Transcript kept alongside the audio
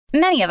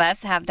Many of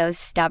us have those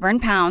stubborn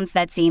pounds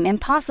that seem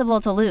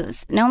impossible to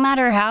lose, no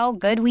matter how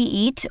good we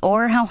eat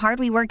or how hard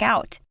we work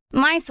out.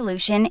 My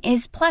solution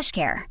is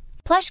PlushCare.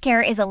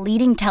 PlushCare is a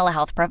leading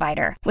telehealth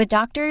provider with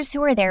doctors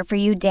who are there for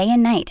you day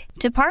and night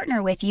to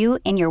partner with you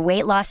in your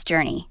weight loss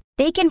journey.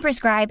 They can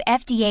prescribe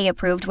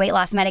FDA-approved weight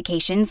loss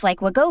medications like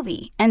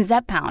Wegovy and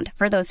Zepbound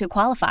for those who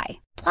qualify.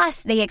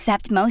 Plus, they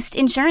accept most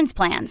insurance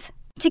plans.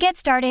 To get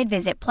started,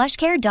 visit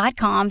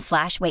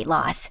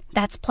plushcare.com/weightloss.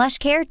 That's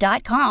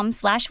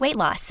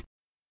plushcare.com/weightloss.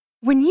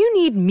 When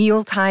you need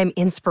mealtime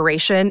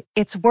inspiration,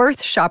 it's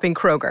worth shopping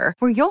Kroger,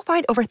 where you'll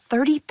find over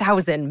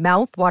 30,000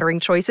 mouth-watering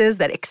choices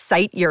that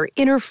excite your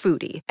inner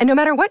foodie. And no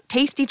matter what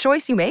tasty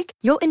choice you make,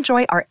 you'll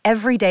enjoy our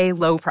everyday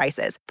low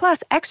prices,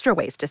 plus extra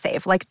ways to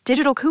save, like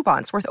digital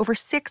coupons worth over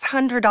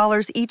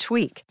 $600 each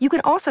week. You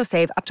can also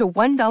save up to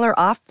 $1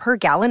 off per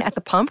gallon at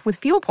the pump with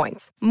fuel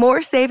points.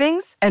 More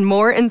savings and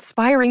more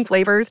inspiring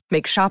flavors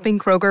make shopping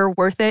Kroger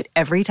worth it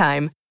every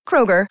time.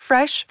 Kroger,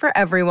 fresh for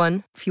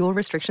everyone. Fuel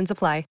restrictions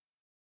apply.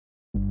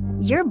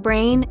 Your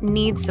brain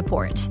needs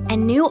support,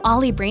 and new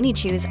Ollie Brainy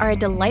Chews are a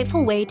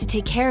delightful way to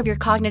take care of your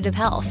cognitive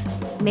health.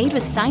 Made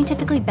with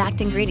scientifically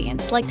backed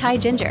ingredients like Thai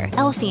ginger,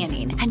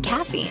 L-theanine, and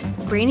caffeine,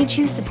 Brainy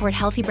Chews support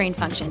healthy brain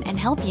function and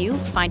help you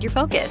find your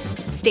focus,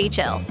 stay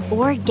chill,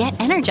 or get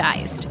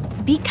energized.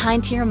 Be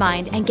kind to your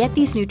mind and get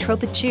these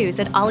nootropic chews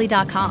at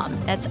ollie.com.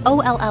 That's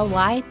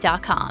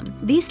OLLY.com.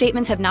 These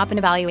statements have not been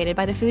evaluated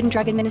by the Food and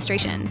Drug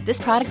Administration. This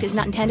product is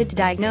not intended to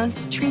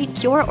diagnose, treat,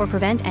 cure, or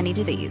prevent any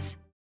disease.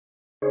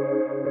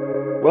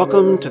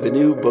 Welcome to the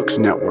New Books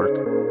Network.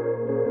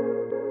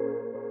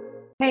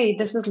 Hey,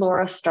 this is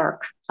Laura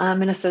Stark.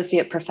 I'm an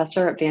associate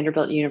professor at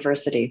Vanderbilt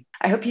University.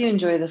 I hope you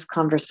enjoy this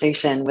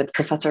conversation with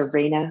Professor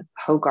Raina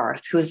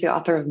Hogarth, who is the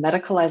author of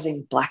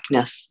Medicalizing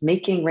Blackness,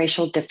 Making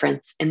Racial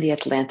Difference in the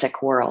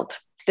Atlantic World.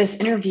 This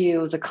interview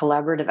was a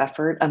collaborative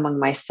effort among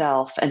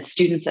myself and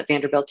students at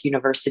Vanderbilt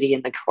University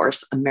in the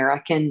course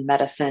American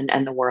Medicine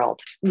and the World.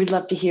 We'd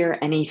love to hear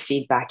any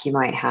feedback you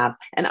might have.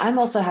 And I'm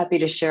also happy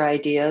to share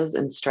ideas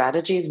and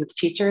strategies with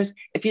teachers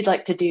if you'd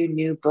like to do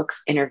new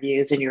books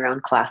interviews in your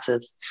own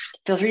classes.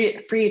 Feel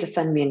free to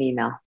send me an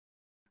email.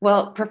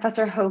 Well,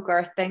 Professor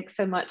Hogarth, thanks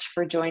so much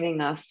for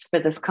joining us for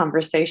this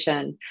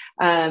conversation.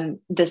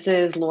 This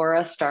is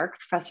Laura Stark,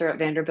 professor at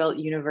Vanderbilt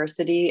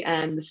University,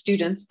 and the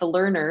students, the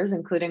learners,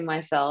 including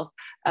myself,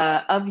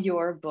 of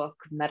your book,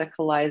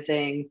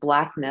 Medicalizing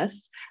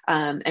Blackness.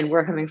 And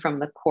we're coming from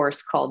the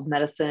course called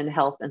Medicine,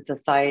 Health, and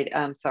Society,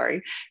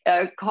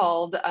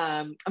 called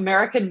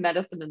American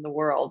Medicine in the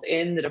World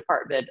in the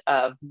Department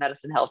of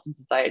Medicine, Health, and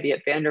Society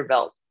at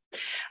Vanderbilt.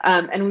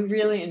 And we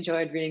really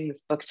enjoyed reading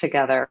this book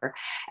together.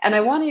 And I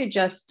want to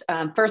just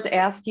first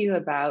ask you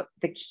about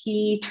the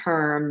key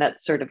term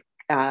that's sort of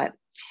at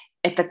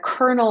the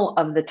kernel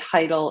of the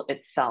title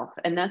itself,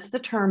 and that's the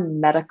term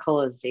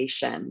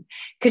medicalization.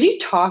 Could you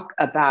talk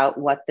about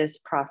what this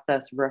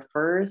process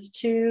refers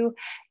to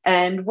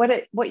and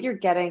what you're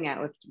getting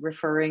at with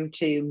referring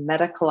to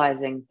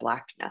medicalizing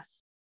Blackness?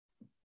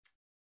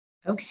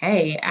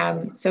 Okay,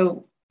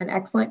 so an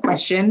excellent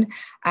question.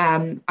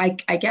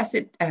 I guess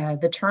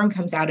the term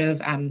comes out of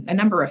a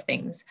number of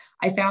things.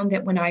 I found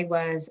that when I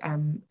was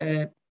an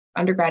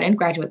undergrad and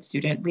graduate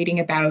student reading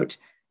about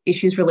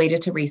issues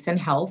related to race and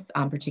health,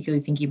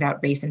 particularly thinking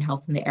about race and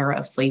health in the era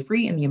of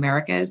slavery in the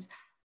Americas,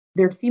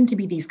 there seemed to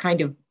be these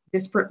kind of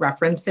disparate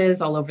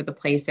references all over the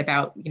place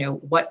about,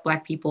 what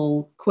Black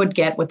people could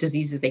get, what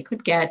diseases they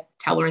could get,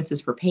 tolerances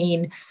for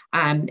pain.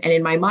 And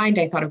in my mind,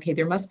 I thought, okay,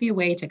 there must be a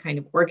way to kind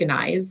of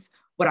organize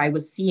what I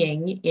was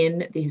seeing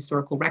in the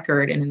historical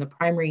record and in the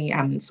primary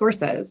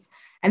sources.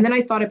 And then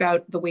I thought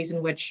about the ways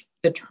in which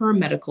the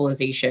term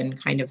medicalization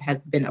kind of has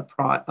been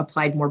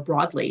applied more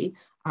broadly.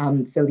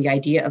 So the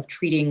idea of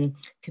treating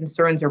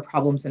concerns or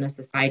problems in a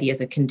society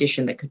as a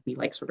condition that could be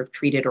like sort of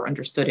treated or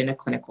understood in a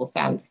clinical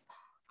sense.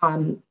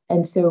 And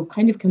so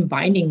kind of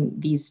combining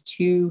these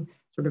two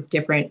sort of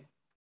different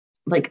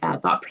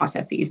thought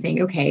processes,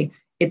 saying, okay,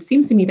 it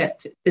seems to me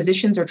that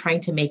physicians are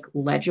trying to make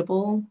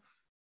legible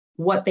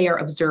what they are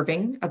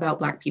observing about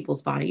Black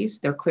people's bodies.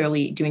 They're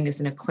clearly doing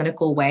this in a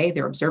clinical way.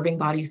 They're observing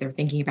bodies. They're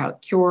thinking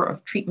about cure,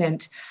 of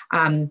treatment.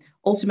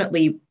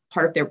 Ultimately,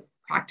 part of their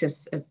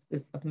practice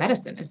of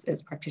medicine,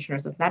 as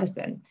practitioners of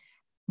medicine.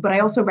 But I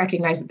also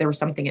recognize that there was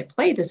something at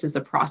play. This is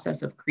a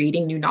process of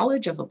creating new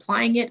knowledge, of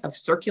applying it, of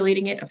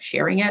circulating it, of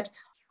sharing it.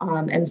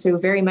 And so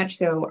very much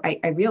so,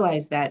 I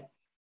realized that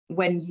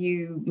when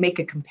you make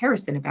a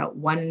comparison about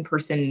one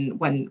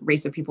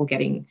race of people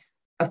getting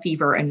a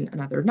fever and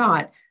another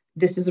not,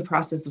 this is a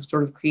process of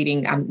sort of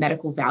creating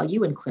medical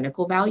value and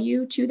clinical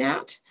value to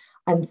that.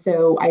 And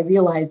so I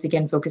realized,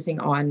 again, focusing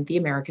on the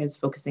Americas,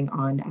 focusing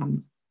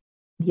on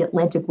the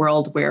Atlantic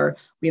world, where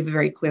we have a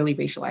very clearly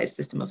racialized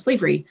system of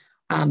slavery,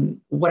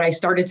 what I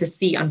started to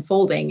see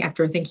unfolding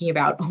after thinking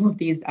about all of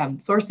these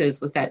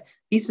sources was that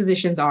these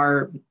physicians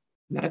are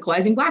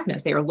medicalizing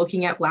Blackness. They are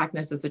looking at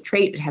Blackness as a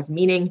trait. It has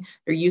meaning.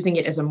 They're using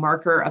it as a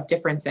marker of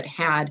difference that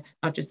had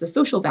not just a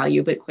social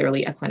value, but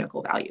clearly a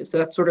clinical value. So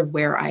that's sort of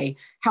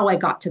how I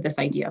got to this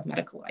idea of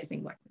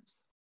medicalizing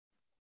Blackness.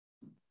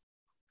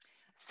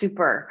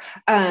 Super.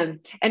 And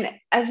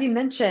as you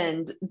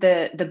mentioned,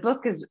 the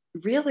book is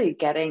really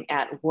getting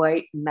at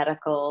white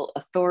medical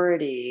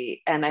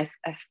authority, and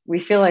we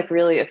feel like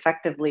really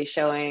effectively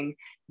showing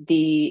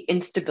the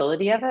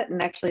instability of it,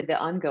 and actually the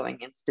ongoing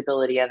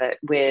instability of it,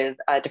 with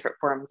different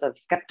forms of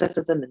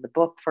skepticism in the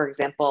book, for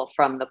example,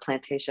 from the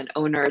plantation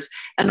owners,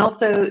 and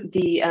also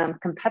the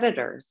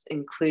competitors,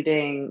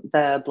 including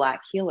the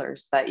Black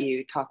healers that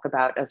you talk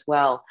about as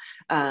well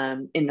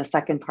in the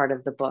second part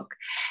of the book.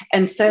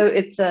 And so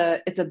it's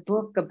a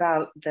book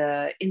about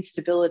the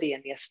instability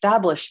and the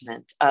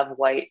establishment of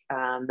white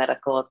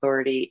medical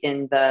authority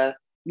in the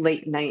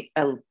late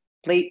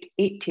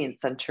 18th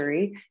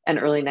century and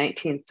early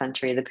 19th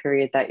century, the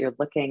period that you're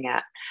looking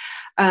at.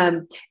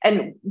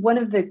 And one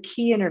of the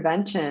key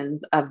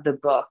interventions of the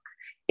book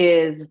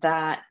is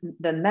that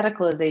the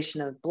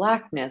medicalization of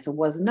Blackness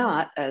was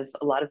not, as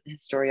a lot of the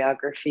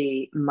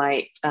historiography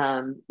might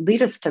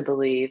lead us to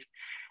believe,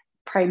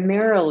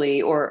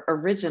 primarily or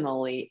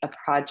originally a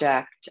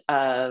project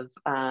of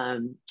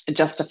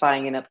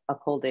justifying and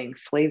upholding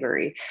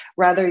slavery.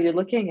 Rather, you're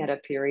looking at a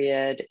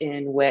period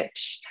in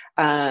which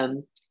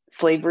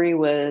slavery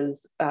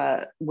was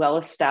well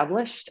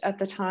established at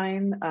the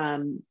time.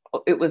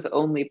 It was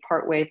only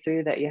partway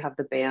through that you have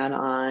the ban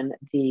on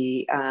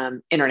the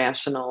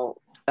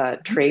international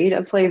trade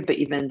of slaves, but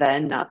even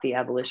then, not the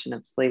abolition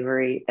of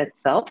slavery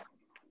itself.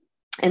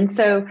 And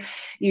so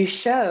you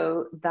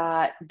show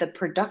that the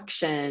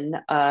production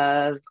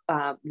of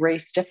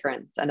race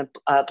difference and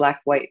a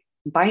Black-white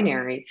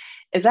binary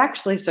is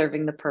actually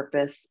serving the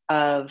purpose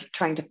of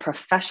trying to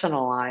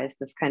professionalize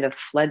this kind of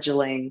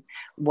fledgling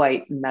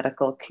white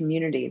medical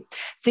community.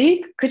 So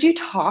could you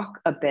talk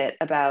a bit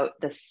about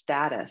the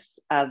status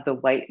of the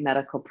white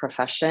medical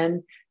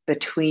profession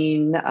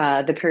between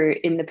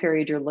the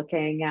period you're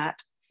looking at,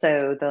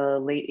 so the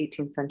late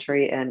 18th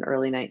century and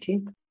early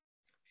 19th?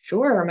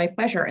 Sure, my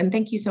pleasure. And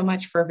thank you so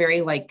much for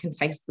very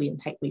concisely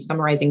and tightly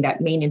summarizing that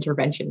main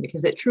intervention,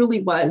 because it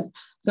truly was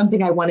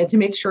something I wanted to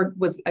make sure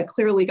was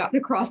clearly gotten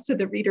across to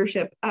the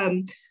readership.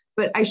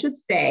 But I should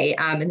say,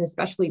 and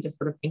especially just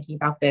sort of thinking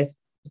about this,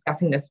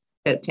 discussing this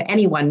to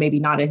anyone, maybe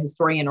not a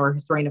historian or a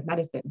historian of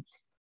medicine,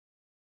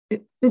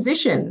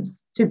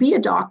 physicians, to be a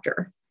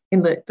doctor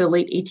in the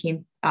late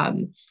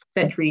 18th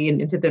century and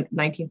into the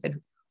 19th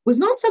century, was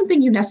not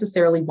something you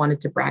necessarily wanted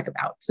to brag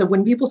about. So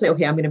when people say,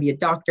 okay, I'm going to be a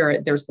doctor,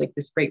 there's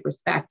this great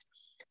respect.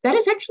 That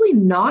is actually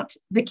not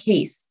the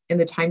case in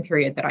the time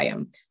period that I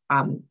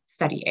am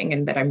studying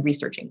and that I'm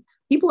researching.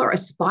 People are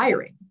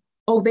aspiring.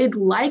 Oh, they'd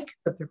like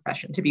the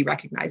profession to be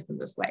recognized in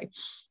this way.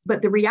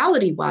 But the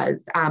reality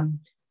was, if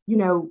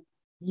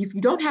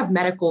you don't have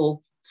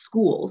medical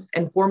schools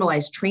and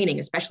formalized training,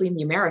 especially in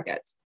the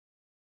Americas,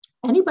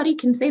 anybody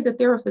can say that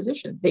they're a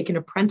physician. They can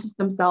apprentice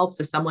themselves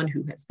to someone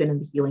who has been in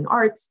the healing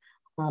arts.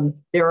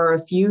 There are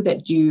a few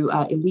that do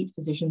elite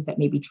physicians that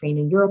maybe train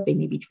in Europe. They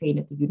may be trained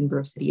at the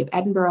University of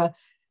Edinburgh,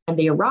 and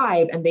they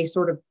arrive and they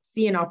sort of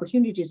see an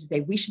opportunity to say,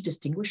 we should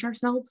distinguish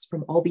ourselves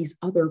from all these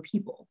other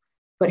people.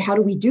 But how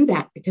do we do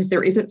that? Because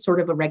there isn't sort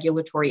of a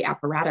regulatory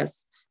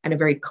apparatus and a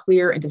very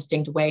clear and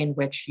distinct way in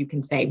which you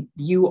can say,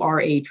 you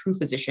are a true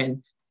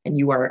physician and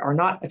you are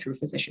not a true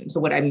physician. So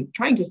what I'm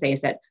trying to say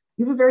is that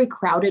you have a very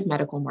crowded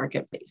medical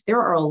marketplace. There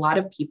are a lot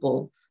of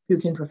people who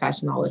can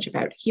profess knowledge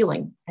about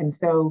healing. And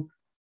so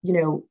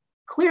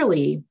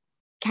clearly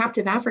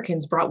captive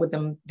Africans brought with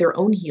them their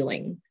own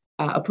healing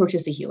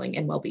approaches to healing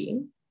and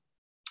well-being.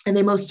 And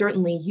they most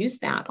certainly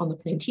used that on the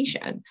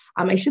plantation.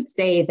 I should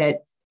say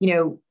that,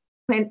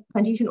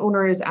 plantation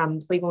owners,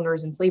 slave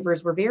owners and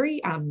slavers were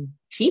very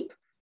cheap.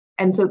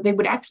 And so they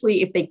would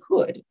actually, if they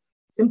could,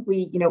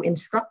 simply,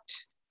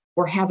 instruct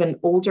or have an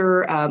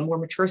older, more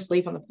mature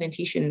slave on the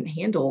plantation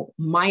handle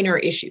minor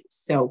issues.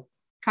 So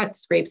cuts,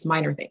 scrapes,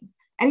 minor things.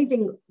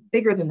 Anything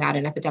bigger than that,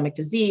 an epidemic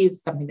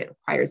disease, something that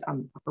requires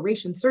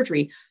operation,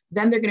 surgery,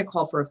 then they're going to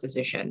call for a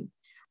physician.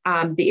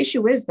 The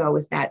issue is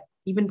that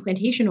even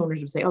plantation owners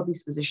would say, oh,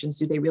 these physicians,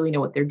 do they really know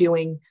what they're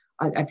doing?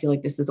 I feel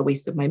like this is a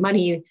waste of my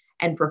money.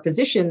 And for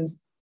physicians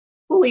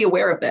fully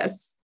aware of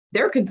this,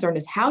 their concern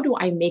is, how do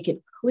I make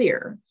it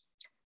clear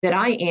that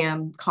I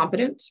am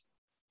competent,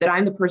 that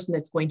I'm the person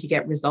that's going to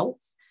get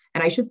results?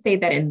 And I should say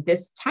that in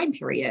this time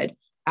period,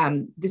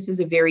 this is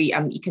a very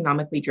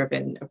economically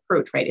driven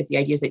approach, right? The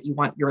idea is that you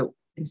want your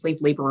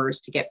enslaved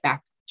laborers to get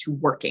back to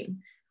working.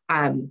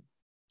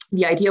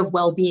 The idea of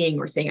well-being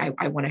or saying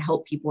I want to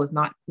help people is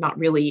not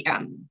really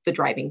the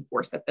driving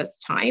force at this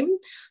time.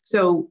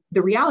 So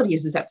the reality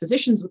is that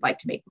physicians would like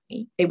to make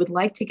money. They would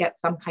like to get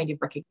some kind of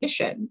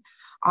recognition.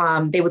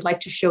 They would like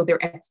to show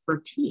their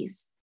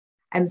expertise.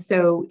 And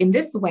so in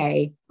this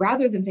way,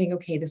 rather than saying,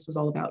 okay, this was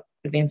all about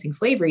advancing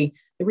slavery,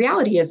 the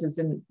reality is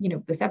in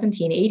the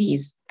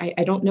 1780s,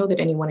 I don't know that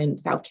anyone in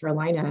South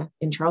Carolina,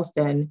 in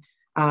Charleston,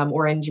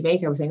 or in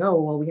Jamaica was saying, oh,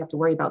 well, we have to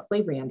worry about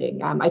slavery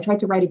ending. I tried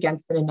to write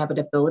against an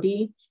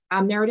inevitability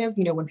narrative.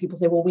 When people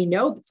say, well, we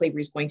know that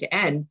slavery is going to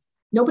end,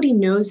 nobody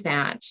knows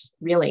that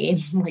really,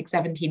 like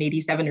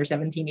 1787 or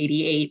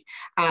 1788,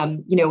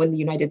 in the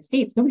United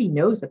States, nobody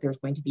knows that there's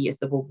going to be a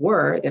civil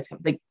war. That's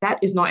like, that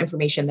is not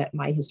information that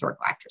my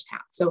historical actors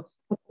have. So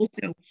that's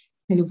also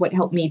kind of what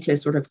helped me to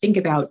sort of think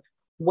about,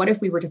 what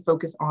if we were to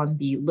focus on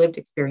the lived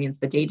experience,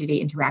 the day-to-day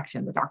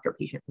interaction, the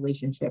doctor-patient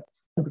relationship,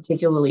 and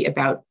particularly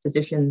about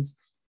physicians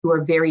who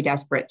are very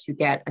desperate to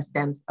get a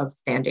sense of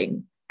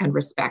standing and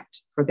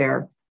respect for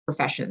their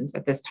professions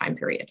at this time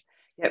period.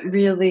 Yeah,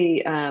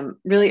 really,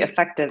 really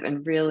effective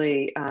and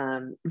really,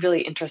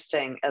 really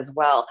interesting as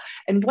well.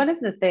 And one of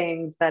the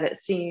things that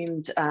it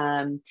seemed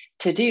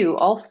to do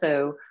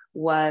also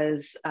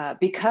was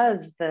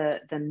because the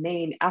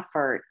main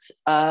effort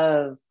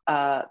of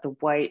the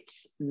white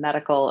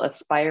medical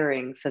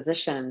aspiring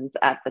physicians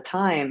at the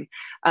time,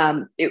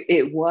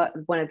 it was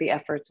one of the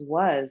efforts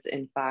was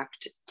in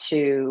fact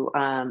to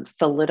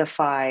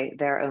solidify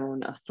their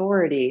own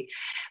authority.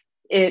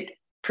 It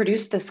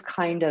produced this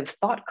kind of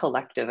thought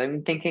collective.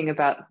 I'm thinking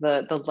about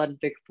the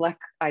Ludwig Fleck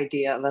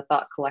idea of a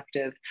thought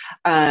collective.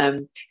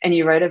 And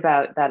you write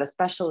about that,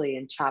 especially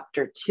in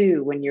chapter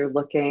 2, when you're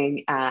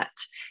looking at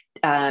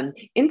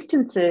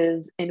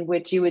instances in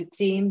which you would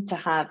seem to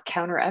have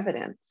counter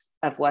evidence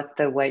of what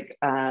the white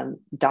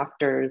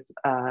doctors,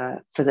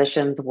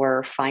 physicians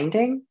were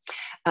finding.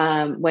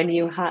 When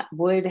you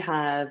would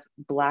have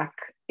Black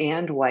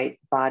and white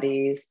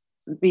bodies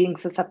being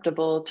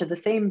susceptible to the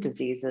same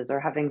diseases or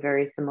having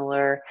very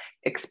similar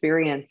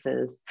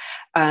experiences,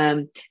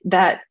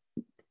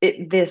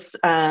 this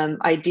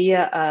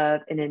idea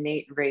of an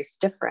innate race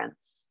difference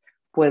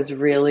was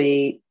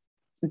really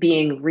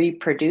being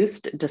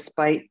reproduced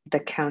despite the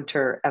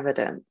counter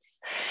evidence.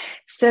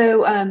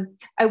 So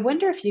I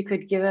wonder if you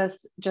could give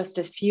us just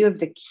a few of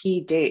the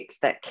key dates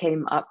that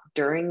came up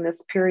during this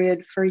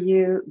period for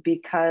you,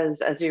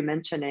 because as you're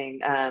mentioning,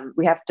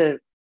 we have to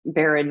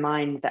bear in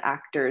mind the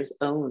actor's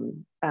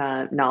own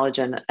knowledge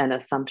and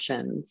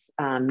assumptions,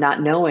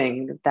 not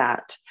knowing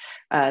that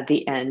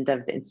the end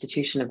of the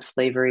institution of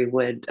slavery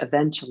would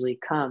eventually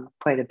come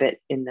quite a bit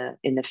in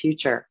the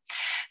future.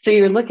 So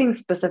you're looking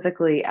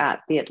specifically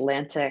at the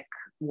Atlantic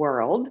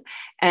world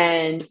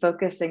and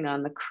focusing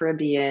on the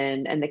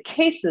Caribbean, and the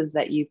cases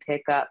that you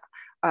pick up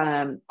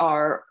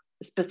are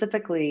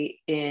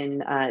specifically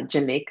in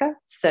Jamaica,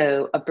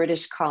 so a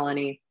British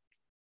colony.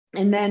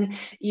 And then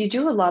you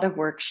do a lot of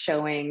work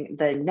showing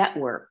the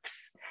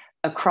networks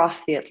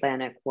across the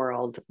Atlantic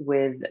world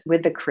with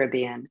the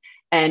Caribbean,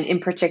 and in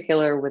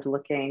particular with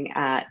looking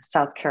at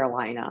South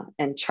Carolina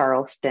and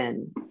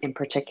Charleston in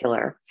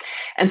particular.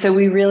 And so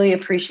we really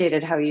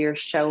appreciated how you're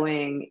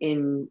showing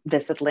in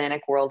this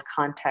Atlantic world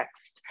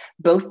context,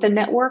 both the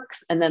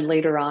networks, and then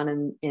later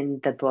on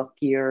in the book,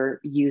 you're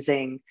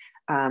using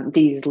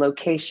these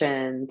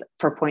locations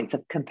for points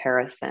of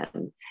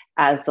comparison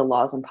as the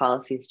laws and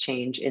policies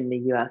change in the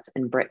US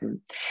and Britain.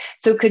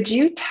 So could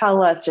you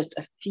tell us just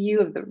a few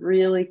of the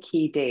really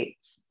key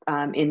dates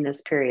in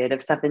this period of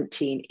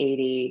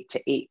 1780 to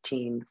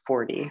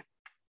 1840?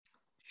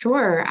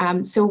 Sure.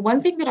 So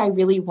one thing that I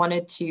really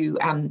wanted to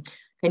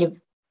kind of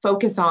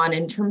focus on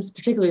in terms,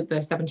 particularly of the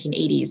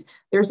 1780s,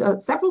 there's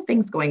several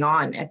things going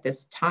on at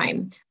this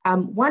time.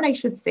 One, I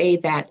should say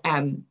that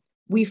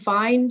we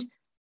find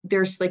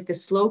there's like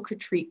this slow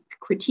critique,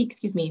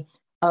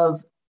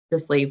 of the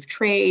slave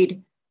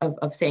trade,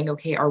 of saying,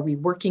 okay, are we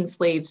working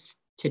slaves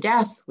to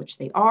death, which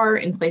they are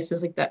in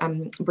places like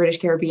the British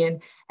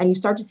Caribbean, and you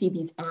start to see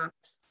these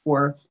acts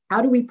for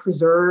how do we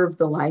preserve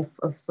the life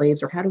of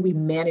slaves, or how do we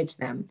manage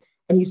them?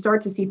 And you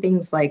start to see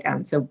things like,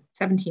 so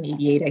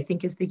 1788, I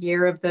think, is the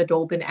year of the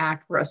Dolben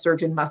Act, where a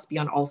surgeon must be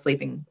on all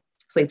slave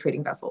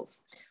trading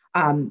vessels.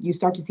 You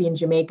start to see in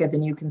Jamaica the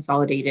new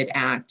Consolidated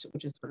Act,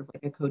 which is sort of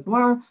like a code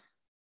noir,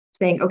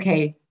 saying,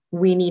 okay,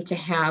 we need to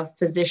have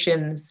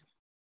physicians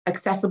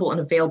accessible and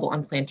available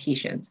on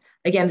plantations.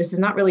 Again, this is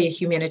not really a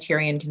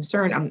humanitarian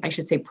concern. I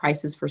should say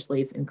prices for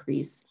slaves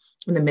increase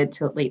in the mid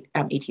to late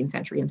 18th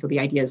century. And so the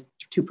idea is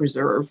to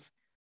preserve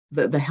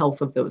the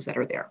health of those that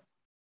are there.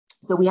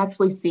 So we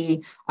actually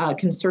see a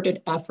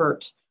concerted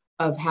effort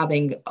of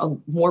having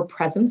more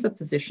presence of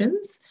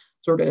physicians,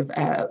 sort of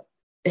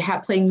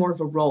playing more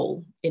of a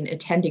role in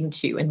attending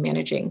to and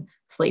managing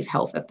slave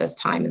health at this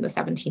time in the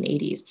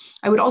 1780s.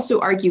 I would also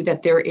argue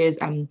that there is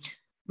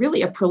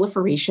really a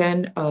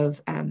proliferation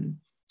of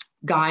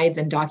guides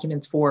and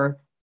documents for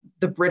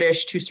the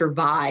British to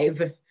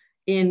survive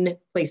in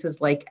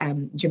places like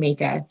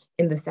Jamaica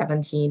in the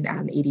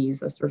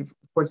 1780s, sort of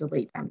towards the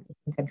late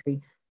 18th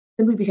century,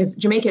 simply because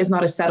Jamaica is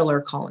not a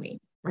settler colony,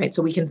 right?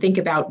 So we can think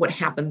about what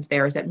happens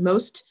there is that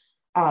most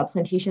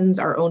plantations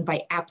are owned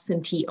by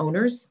absentee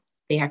owners.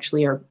 They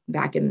actually are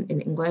back in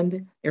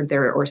England, they're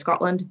there, or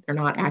Scotland. They're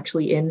not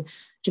actually in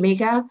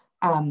Jamaica.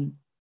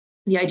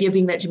 The idea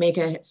being that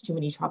Jamaica has too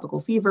many tropical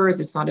fevers.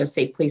 It's not a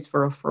safe place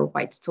for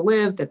whites to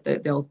live,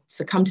 that they'll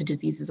succumb to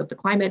diseases of the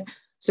climate.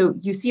 So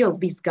you see all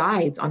these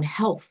guides on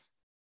health,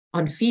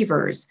 on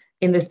fevers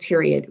in this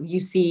period. You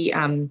see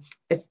in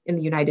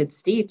the United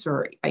States,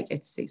 or I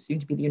guess soon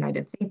to be the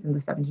United States in the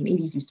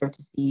 1780s, you start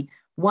to see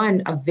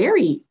a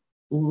very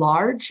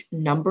large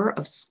number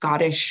of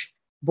Scottish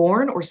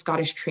born or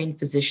Scottish trained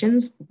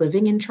physicians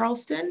living in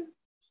Charleston.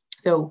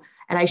 So,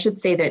 and I should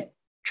say that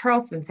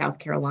Charleston, South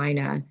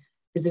Carolina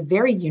is a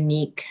very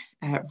unique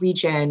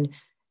region,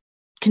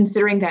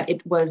 considering that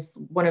it was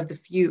one of the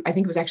few, I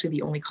think it was actually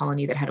the only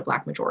colony that had a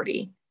Black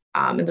majority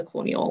in the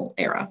colonial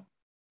era.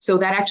 So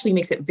that actually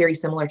makes it very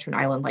similar to an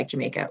island like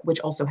Jamaica,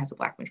 which also has a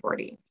Black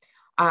majority.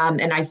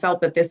 And I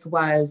felt that this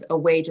was a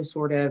way to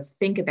sort of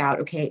think about,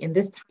 okay, in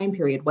this time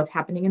period, what's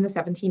happening in the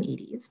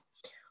 1780s?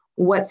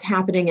 What's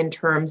happening in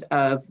terms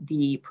of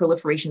the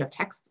proliferation of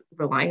texts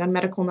relying on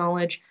medical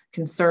knowledge,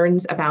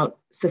 concerns about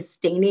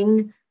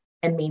sustaining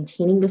and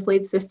maintaining the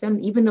slave system,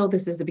 even though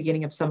this is the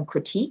beginning of some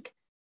critique,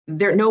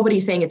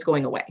 nobody's saying it's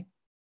going away.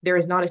 There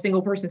is not a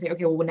single person saying,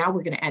 okay, well, now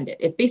we're going to end it.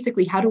 It's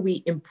basically, how do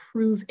we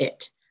improve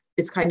it?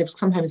 It's kind of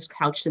sometimes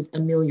couched as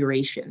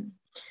amelioration.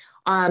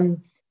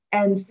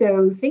 And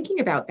so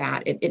thinking about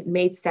that, it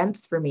made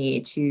sense for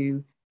me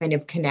to kind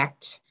of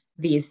connect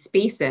these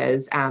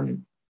spaces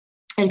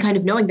and kind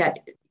of knowing that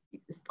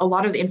a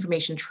lot of the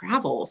information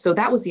travel. So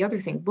that was the other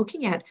thing,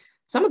 looking at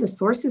some of the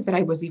sources that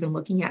I was even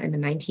looking at in the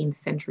 19th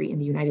century in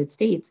the United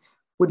States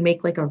would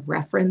make like a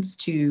reference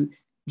to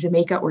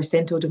Jamaica or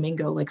Santo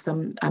Domingo, like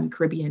some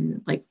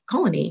Caribbean like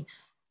colony.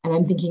 And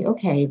I'm thinking,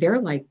 okay, they're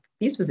like,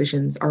 these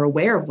physicians are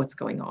aware of what's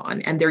going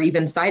on, and they're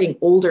even citing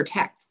older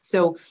texts.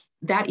 So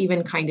that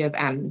even kind of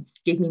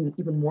gave me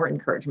even more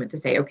encouragement to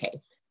say,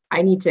 okay,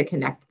 I need to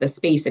connect the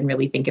space and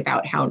really think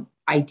about how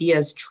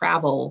ideas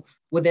travel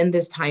within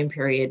this time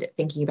period,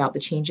 thinking about the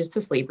changes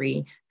to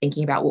slavery,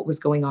 thinking about what was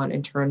going on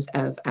in terms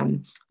of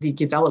the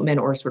development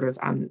or sort of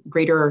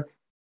greater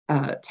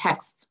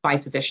texts by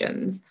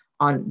physicians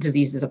on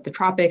diseases of the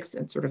tropics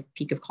and sort of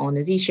peak of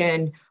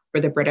colonization for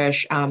the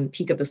British,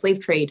 peak of the slave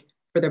trade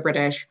for the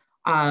British.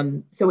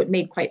 So it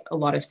made quite a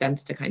lot of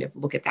sense to kind of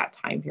look at that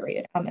time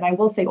period. And I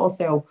will say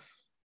also,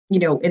 you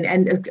know,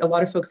 and a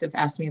lot of folks have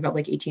asked me about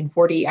like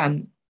 1840.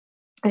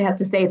 I have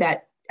to say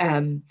that,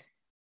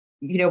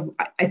 you know,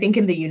 I think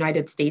in the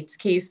United States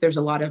case, there's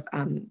a lot of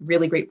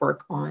really great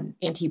work on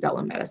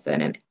antebellum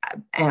medicine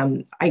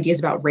and ideas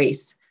about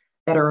race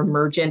that are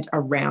emergent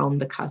around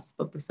the cusp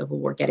of the Civil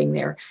War getting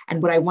there.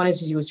 And what I wanted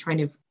to do was trying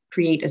to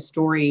create a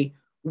story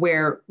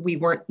where we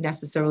weren't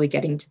necessarily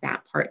getting to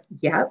that part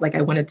yet. Like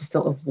I wanted to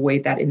still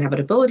avoid that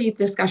inevitability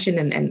discussion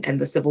and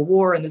the Civil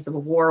War,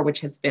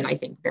 which has been, I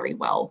think, very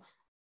well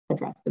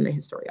addressed in the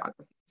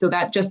historiography. So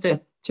that just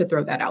to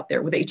throw that out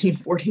there with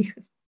 1840.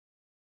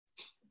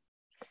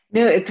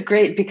 No, it's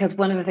great because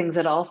one of the things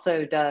it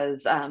also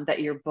does that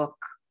your book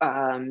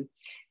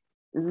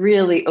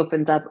really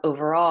opens up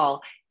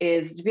overall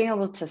is being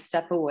able to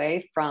step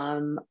away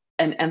from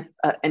an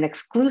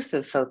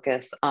exclusive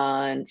focus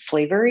on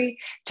slavery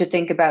to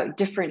think about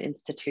different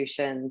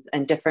institutions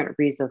and different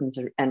reasons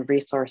and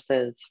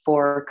resources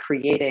for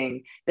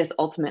creating this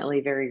ultimately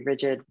very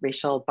rigid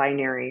racial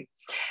binary.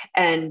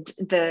 And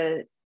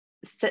the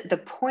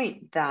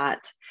point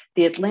that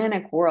the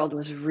Atlantic world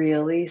was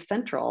really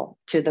central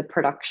to the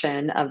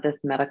production of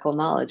this medical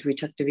knowledge, we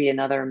took to be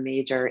another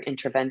major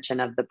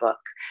intervention of the book.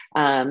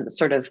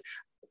 Sort of,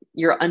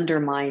 you're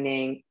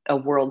undermining a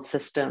world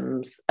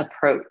systems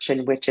approach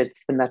in which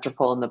it's the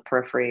metropole and the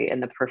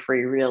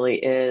periphery really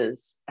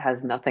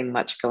has nothing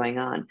much going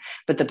on.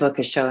 But the book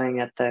is showing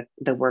that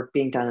the work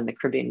being done in the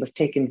Caribbean was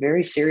taken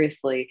very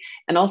seriously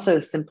and also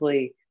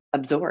simply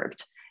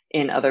absorbed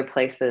in other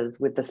places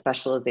with the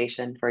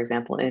specialization, for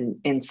example,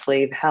 in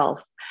slave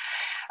health.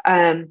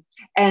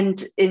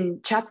 And in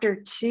chapter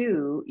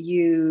 2,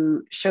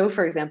 you show,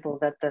 for example,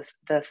 that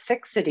the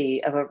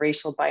fixity of a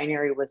racial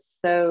binary was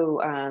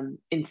so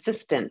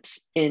insistent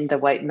in the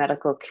white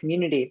medical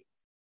community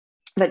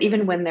that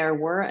even when there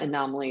were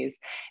anomalies,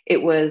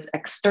 it was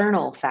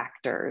external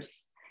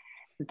factors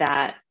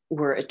that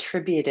were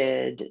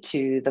attributed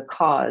to the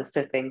cause.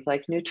 So things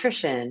like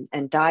nutrition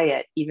and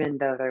diet, even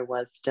though there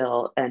was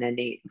still an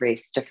innate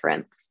race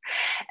difference.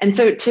 And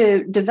so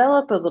to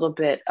develop a little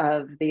bit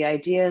of the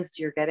ideas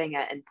you're getting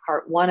at in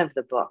part 1 of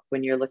the book,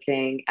 when you're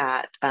looking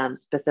at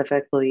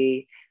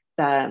specifically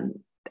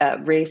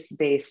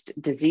race-based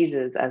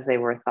diseases as they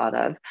were thought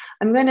of,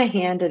 I'm going to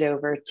hand it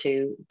over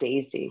to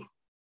Daisy.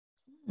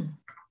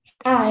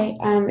 Hi,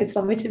 it's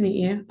lovely to meet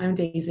you. I'm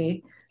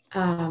Daisy.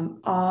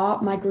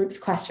 My group's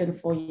question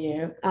for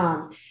you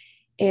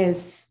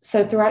is,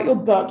 so throughout your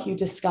book, you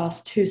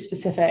discuss 2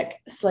 specific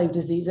slave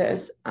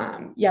diseases,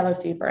 yellow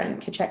fever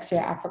and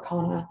Cachexia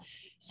africana.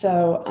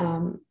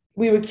 So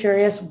we were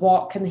curious,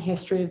 what can the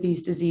history of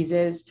these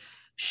diseases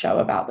show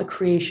about the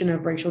creation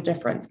of racial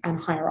difference and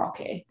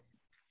hierarchy?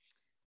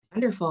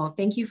 Wonderful.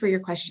 Thank you for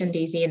your question,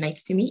 Daisy, and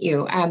nice to meet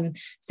you.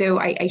 So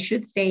I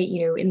should say,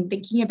 you know, in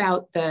thinking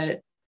about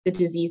the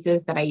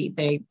diseases that I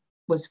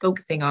was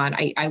focusing on,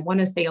 I want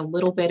to say a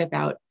little bit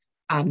about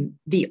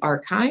the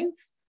archive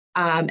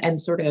and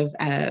sort of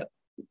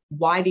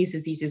why these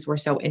diseases were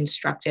so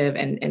instructive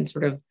and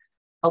sort of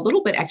a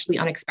little bit actually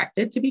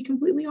unexpected, to be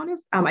completely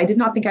honest. I did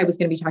not think I was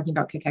going to be talking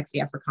about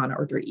Cachexia africana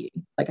or dirt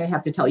eating. Like, I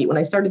have to tell you, when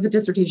I started the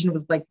dissertation, it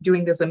was like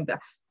doing this, and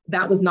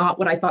that was not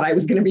what I thought I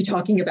was going to be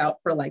talking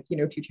about for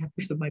 2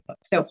 chapters of my book.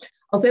 So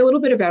I'll say a little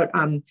bit about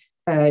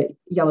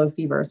yellow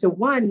fever. So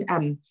one,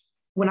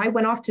 when I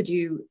went off to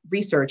do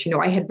research,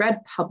 I had read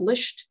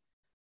published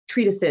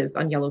treatises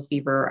on yellow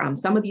fever.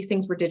 Some of these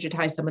things were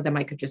digitized. Some of them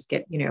I could just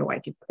get, I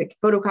could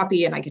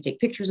photocopy and I could take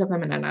pictures of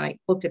them. And then I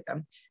looked at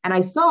them and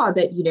I saw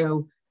that,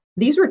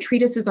 these were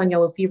treatises on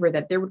yellow fever,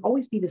 that there would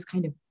always be this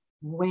kind of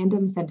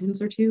random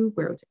sentence or two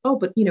where it's,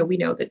 but we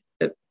know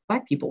that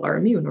Black people are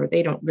immune or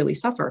they don't really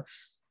suffer.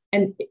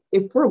 And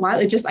for a while,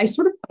 I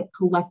sort of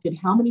collected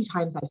how many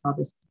times I saw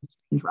this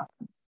strange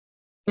reference.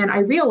 And I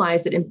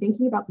realized that in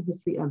thinking about the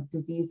history of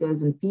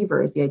diseases and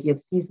fevers, the idea of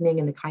seasoning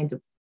and the kinds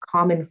of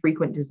common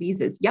frequent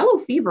diseases, yellow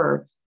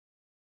fever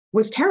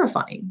was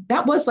terrifying.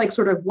 That was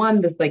sort of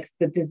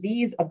the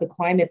disease of the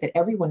climate that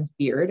everyone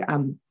feared.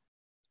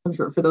 I'm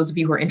sure for those of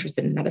you who are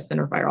interested in medicine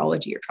or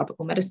virology or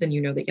tropical medicine,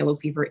 you know that yellow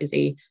fever is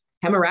a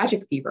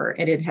hemorrhagic fever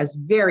and it has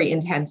very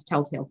intense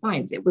telltale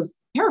signs. It was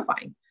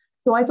terrifying.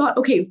 So I thought,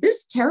 okay,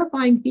 this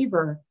terrifying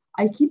fever,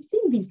 I keep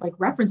seeing these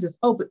references,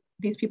 but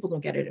these people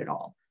don't get it at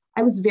all.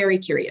 I was very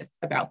curious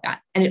about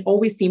that. And it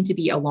always seemed to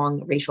be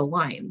along racial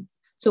lines.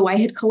 So I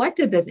had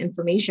collected this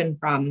information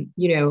from,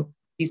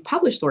 these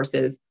published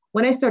sources.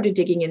 When I started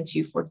digging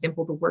into, for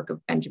example, the work of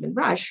Benjamin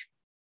Rush,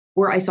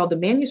 where I saw the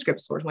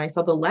manuscript source, when I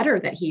saw the letter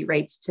that he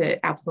writes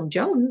to Absalom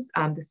Jones,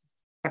 this is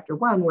chapter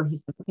 1, where he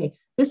says, okay,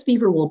 this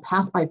fever will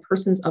pass by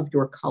persons of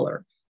your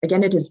color.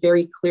 Again, it is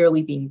very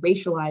clearly being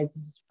racialized.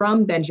 This is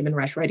from Benjamin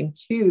Rush writing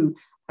to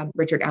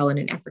Richard Allen,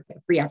 an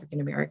free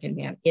African-American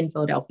man in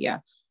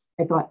Philadelphia.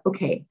 I thought,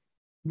 okay,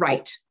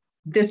 right.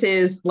 This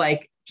is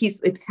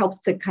it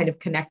helps to kind of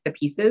connect the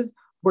pieces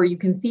where you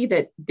can see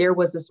that there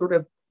was a sort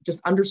of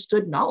just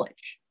understood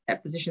knowledge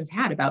that physicians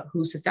had about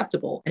who's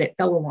susceptible, and it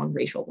fell along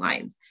racial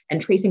lines. And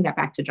tracing that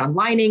back to John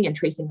Leining and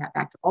tracing that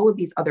back to all of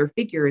these other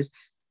figures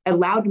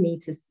allowed me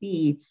to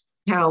see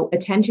how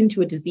attention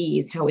to a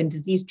disease, how in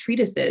disease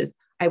treatises,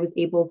 I was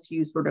able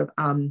to sort of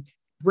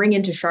bring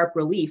into sharp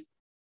relief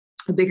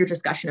a bigger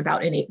discussion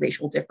about innate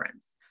racial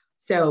difference.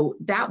 So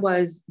that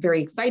was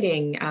very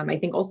exciting. I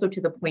think also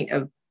to the point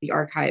of the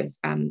archives,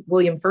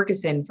 William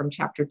Ferguson from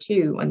chapter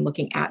 2 and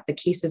looking at the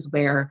cases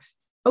where,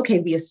 okay,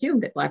 we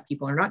assume that Black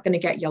people are not going to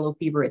get yellow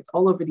fever. It's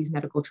all over these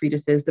medical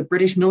treatises. The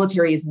British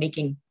military is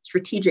making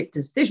strategic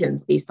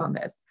decisions based on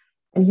this.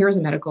 And here's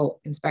a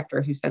medical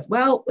inspector who says,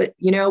 well,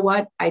 you know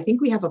what? I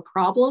think we have a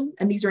problem.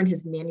 And these are in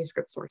his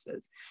manuscript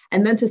sources.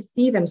 And then to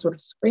see them sort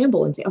of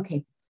scramble and say,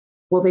 okay,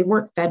 well, they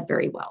weren't fed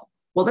very well.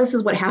 Well, this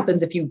is what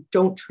happens if you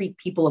don't treat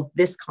people of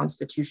this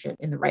constitution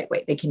in the right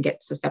way. They can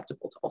get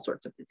susceptible to all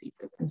sorts of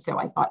diseases. And so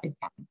I thought,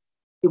 again,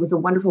 it was a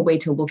wonderful way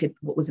to look at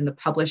what was in the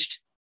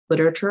published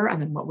literature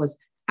and then what was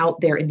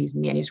out there in these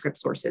manuscript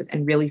sources,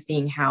 and really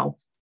seeing how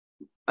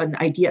an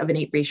idea of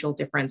innate racial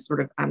difference sort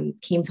of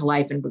came to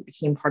life and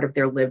became part of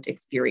their lived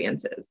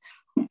experiences.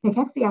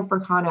 Cachexia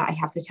africana, I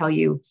have to tell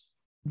you,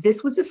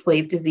 this was a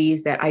slave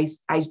disease that I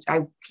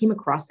came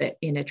across it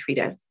in a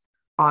treatise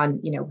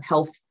on,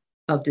 health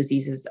of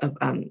diseases of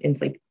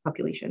enslaved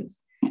populations.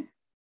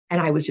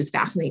 And I was just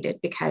fascinated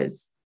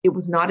because it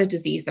was not a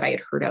disease that I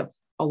had heard of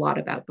a lot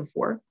about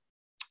before.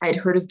 I had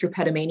heard of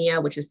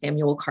drapetomania, which is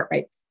Samuel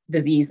Cartwright's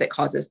disease that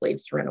causes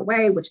slaves to run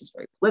away, which is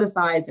very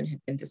politicized and had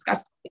been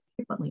discussed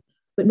frequently,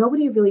 but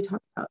nobody really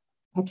talked about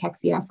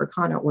Cachexia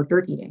africana or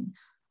dirt eating.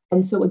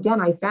 And so again,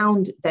 I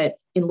found that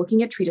in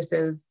looking at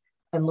treatises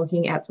and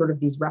looking at sort of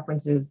these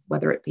references,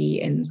 whether it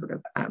be in sort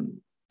of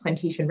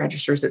plantation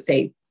registers that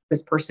say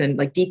this person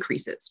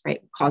decreases,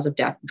 right? Cause of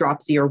death,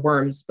 dropsy or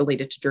worms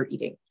related to dirt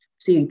eating,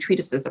 seeing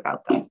treatises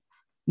about this,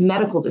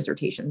 medical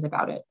dissertations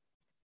about it.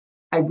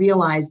 I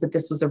realized that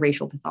this was a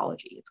racial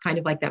pathology. It's kind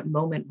of like that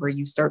moment where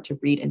you start to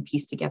read and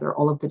piece together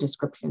all of the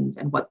descriptions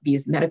and what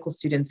these medical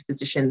students,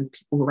 physicians,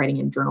 people who are writing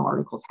in journal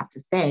articles have to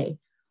say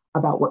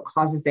about what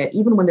causes it.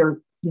 Even when they're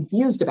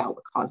confused about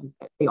what causes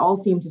it, they all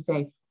seem to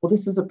say, well,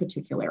 this is a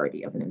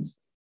particularity of an enslaved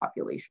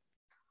population.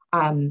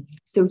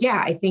 So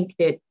yeah, I think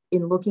that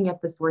in looking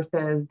at the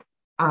sources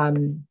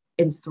and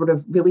sort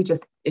of really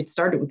just, it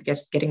started with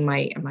just getting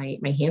my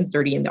hands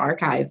dirty in the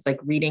archives,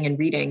 reading and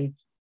reading.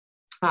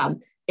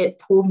 It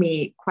told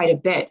me quite a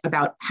bit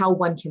about how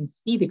one can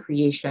see the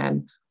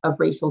creation of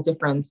racial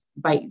difference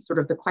by sort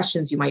of the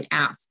questions you might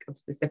ask of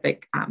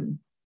specific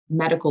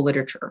medical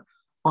literature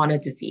on a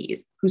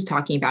disease, who's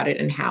talking about it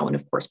and how, and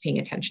of course, paying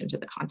attention to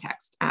the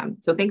context.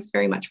 So thanks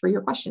very much for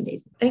your question,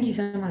 Daisy. Thank you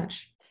so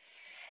much.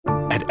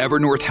 At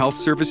Evernorth Health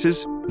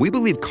Services, we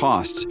believe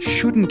costs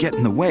shouldn't get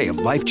in the way of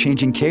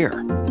life-changing care,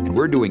 and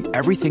we're doing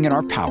everything in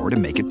our power to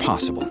make it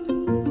possible.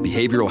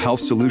 Behavioral health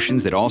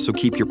solutions that also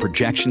keep your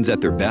projections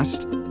at their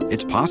best?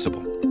 It's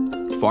possible.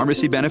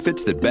 Pharmacy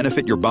benefits that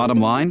benefit your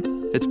bottom line?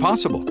 It's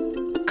possible.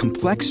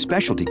 Complex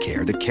specialty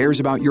care that cares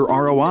about your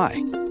ROI?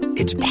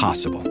 It's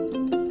possible.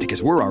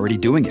 Because we're already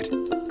doing it.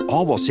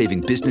 All while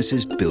saving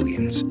businesses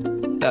billions.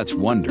 That's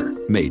Wonder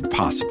made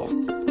possible.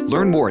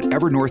 Learn more at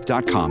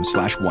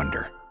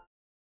evernorth.com/wonder.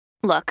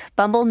 Look,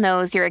 Bumble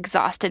knows you're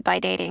exhausted by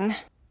dating.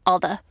 All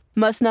the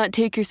must not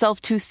take yourself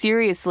too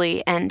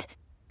seriously and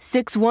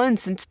 6'1"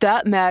 since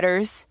that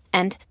matters.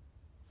 And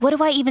what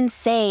do I even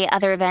say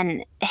other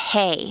than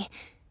hey?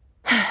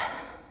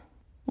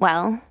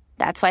 Well,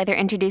 that's why they're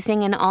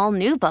introducing an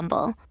all-new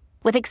Bumble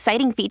with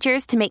exciting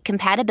features to make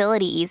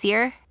compatibility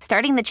easier,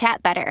 starting the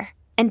chat better,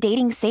 and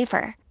dating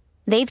safer.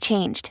 They've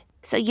changed,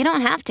 so you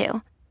don't have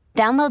to.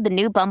 Download the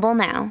new Bumble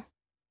now.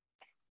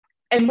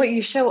 And what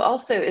you show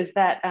also is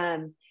that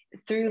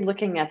through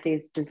looking at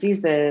these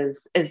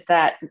diseases is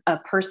that a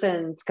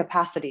person's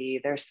capacity,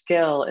 their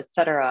skill, et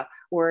cetera,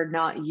 were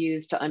not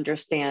used to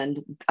understand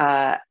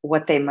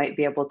what they might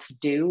be able to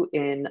do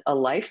in a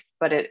life,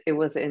 but it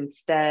was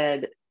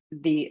instead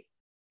the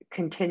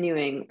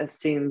continuing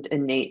assumed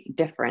innate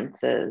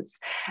differences.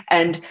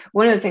 And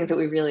one of the things that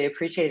we really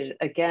appreciated,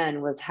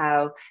 again, was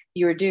how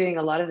you were doing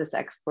a lot of this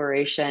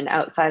exploration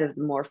outside of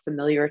the more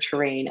familiar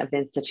terrain of the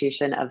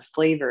institution of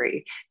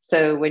slavery.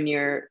 So when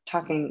you're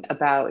talking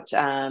about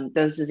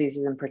those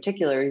diseases in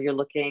particular, you're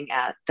looking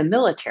at the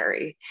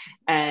military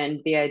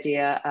and the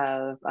idea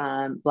of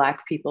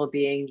Black people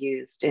being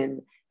used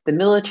in the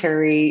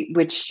military,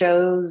 which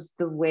shows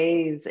the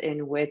ways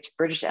in which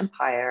British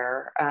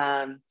Empire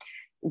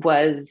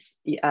was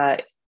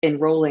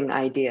enrolling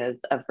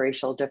ideas of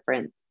racial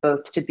difference,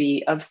 both to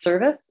be of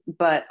service,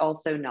 but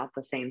also not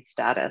the same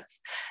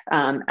status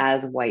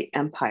as white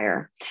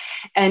empire.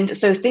 And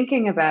so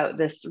thinking about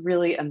this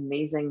really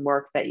amazing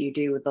work that you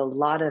do with a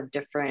lot of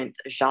different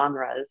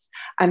genres,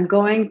 I'm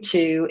going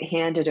to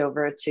hand it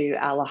over to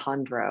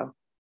Alejandro.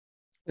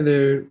 Hey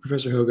there,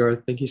 Professor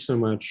Hogarth. Thank you so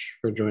much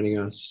for joining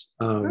us.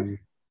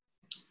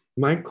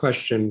 My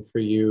question for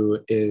you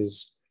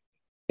is,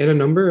 in a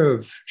number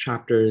of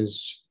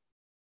chapters,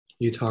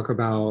 you talk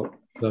about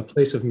the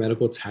place of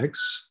medical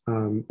texts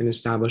in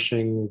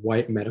establishing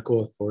white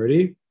medical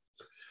authority.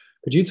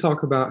 Could you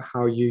talk about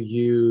how you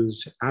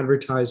use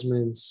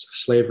advertisements,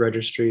 slave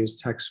registries,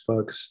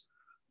 textbooks,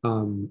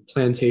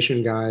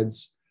 plantation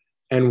guides,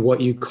 and what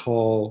you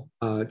call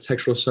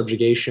textual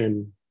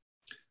subjugation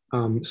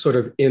sort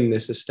of in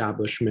this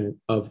establishment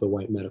of the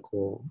white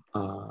medical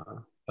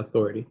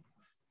authority?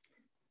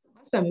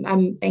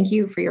 Awesome. Thank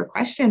you for your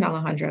question,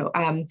 Alejandro.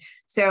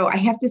 So I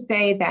have to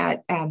say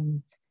that,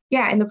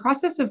 in the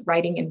process of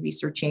writing and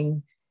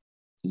researching,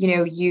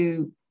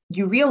 you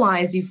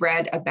realize you've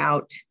read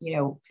about,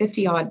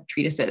 50 odd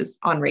treatises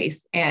on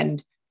race,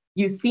 and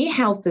you see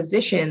how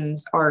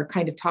physicians are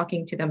kind of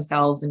talking to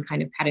themselves and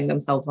kind of patting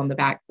themselves on the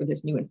back for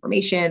this new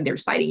information. They're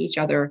citing each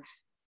other.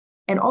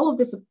 And all of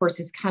this, of course,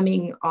 is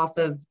coming off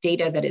of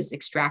data that is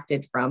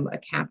extracted from a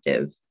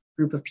captive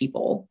group of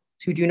people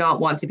who do not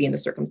want to be in the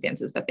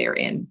circumstances that they're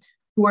in,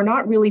 who are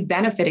not really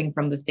benefiting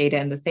from this data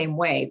in the same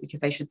way,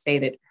 because I should say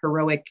that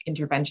heroic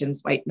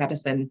interventions, white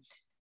medicine,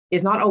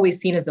 is not always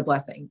seen as a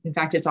blessing. In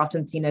fact, it's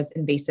often seen as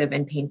invasive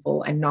and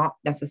painful and not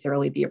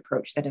necessarily the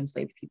approach that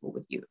enslaved people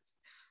would use.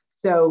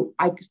 So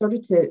I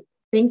started to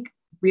think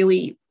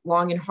really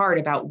long and hard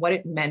about what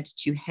it meant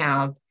to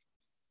have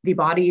the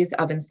bodies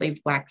of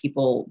enslaved Black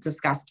people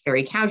discussed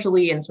very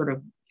casually and sort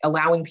of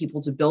allowing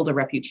people to build a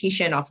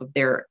reputation off of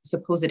their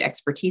supposed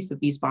expertise of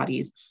these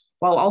bodies,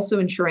 while also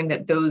ensuring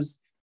that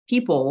those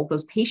people,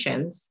 those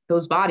patients,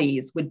 those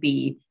bodies would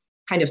be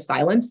kind of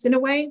silenced in a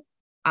way,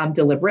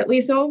 deliberately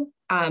so,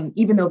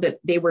 even though that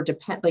they were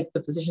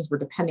the physicians were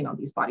depending on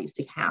these bodies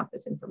to have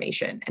this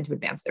information and to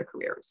advance their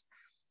careers.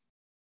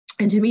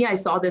 And to me, I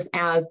saw this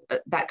as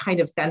that kind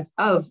of sense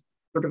of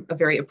sort of a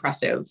very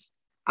oppressive,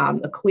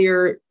 a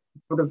clear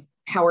sort of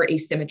power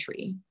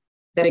asymmetry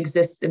that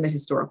exists in the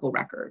historical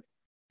record.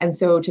 And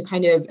so to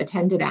kind of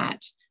attend to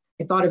that,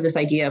 I thought of this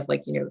idea of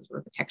sort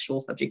of a textual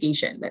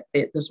subjugation, that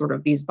the sort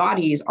of these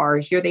bodies are,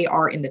 here they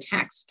are in the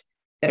text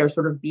that are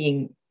sort of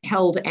being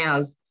held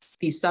as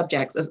these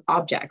subjects, as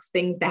objects,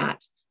 things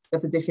that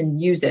the physician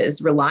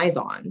uses, relies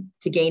on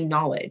to gain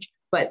knowledge,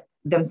 but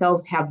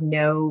themselves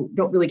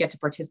don't really get to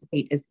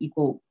participate as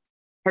equal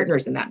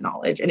partners in that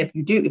knowledge. And if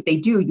they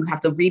do, you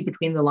have to read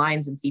between the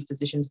lines and see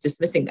physicians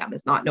dismissing them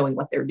as not knowing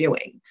what they're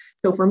doing.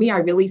 So for me, I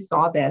really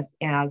saw this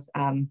as,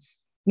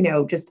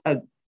 just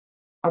a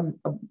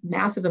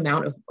massive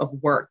amount of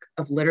work,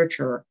 of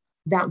literature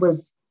that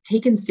was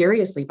taken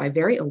seriously by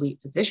very elite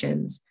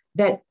physicians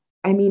that,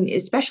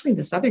 especially in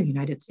the Southern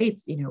United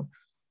States,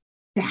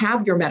 to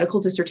have your medical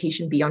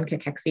dissertation be on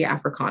Cachexia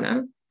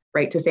africana,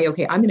 right? To say,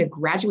 okay, I'm going to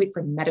graduate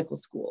from medical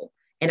school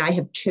and I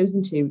have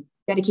chosen to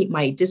dedicate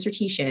my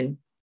dissertation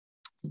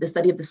to the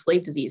study of the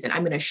slave disease. And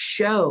I'm going to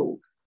show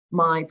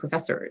my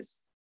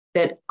professors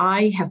that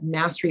I have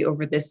mastery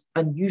over this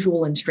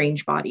unusual and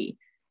strange body.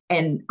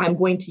 And I'm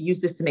going to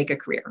use this to make a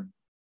career.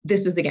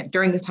 This is, again,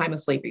 during this time of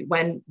slavery,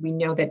 when we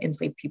know that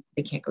enslaved people,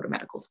 they can't go to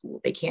medical school.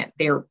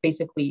 They're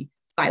basically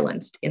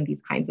silenced in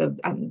these kinds of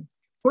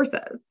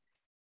sources.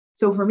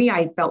 So for me,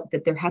 I felt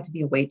that there had to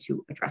be a way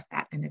to address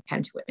that and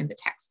attend to it in the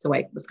text. So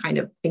I was kind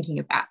of thinking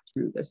of that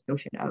through this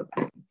notion of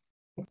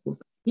textual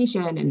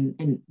subjugation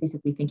and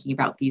basically thinking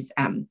about these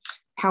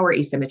power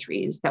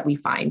asymmetries that we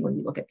find when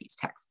we look at these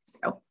texts.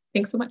 So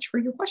thanks so much for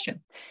your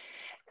question.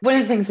 One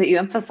of the things that you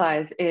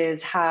emphasize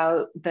is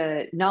how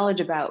the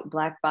knowledge about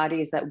Black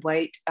bodies that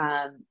white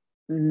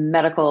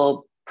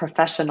medical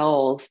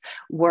professionals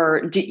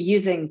were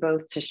using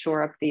both to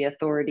shore up the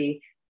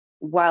authority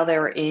while they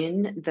were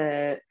in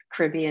the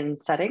Caribbean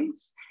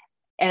settings,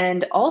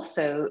 and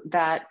also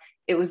that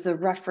it was the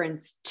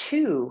reference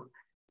to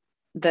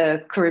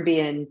the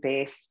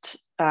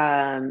Caribbean-based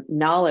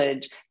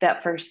knowledge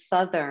that for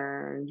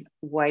Southern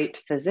white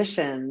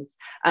physicians,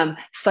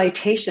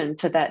 citation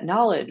to that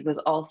knowledge was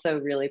also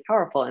really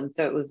powerful. And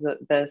so it was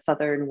the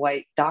Southern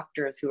white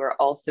doctors who are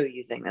also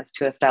using this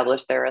to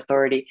establish their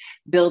authority,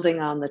 building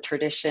on the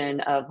tradition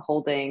of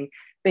holding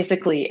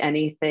basically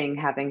anything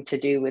having to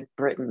do with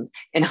Britain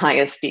in high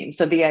esteem.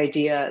 So the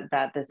idea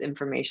that this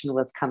information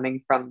was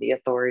coming from the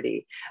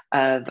authority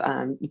of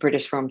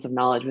British forms of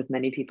knowledge, with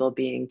many people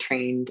being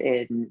trained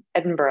in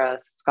Edinburgh,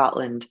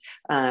 Scotland,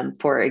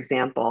 for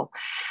example.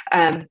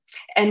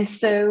 And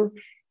so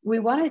we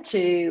wanted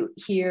to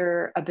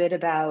hear a bit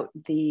about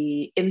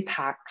the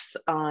impacts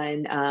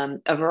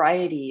on a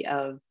variety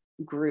of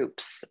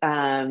groups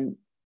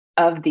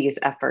of these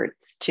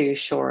efforts to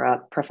shore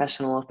up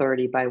professional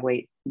authority by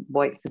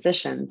white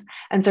physicians.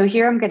 And so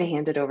here I'm going to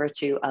hand it over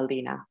to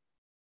Alina.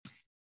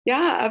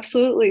 Yeah,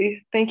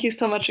 absolutely. Thank you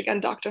so much again,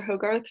 Dr.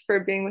 Hogarth, for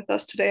being with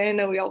us today. I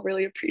know we all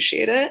really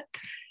appreciate it.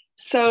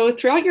 So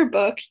throughout your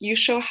book, you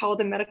show how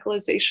the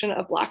medicalization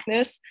of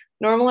Blackness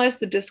normalized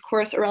the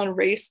discourse around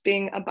race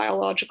being a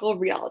biological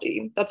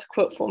reality. That's a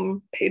quote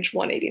from page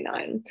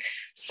 189.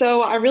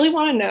 So I really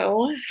want to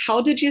know,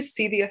 how did you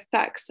see the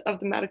effects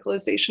of the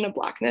medicalization of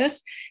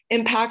Blackness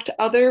impact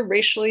other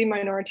racially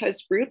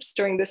minoritized groups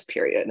during this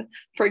period?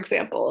 For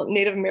example,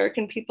 Native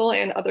American people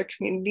and other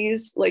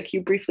communities, like you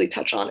briefly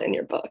touch on in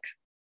your book.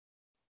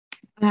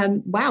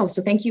 Wow,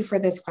 so thank you for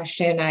this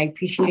question. I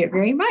appreciate it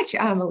very much,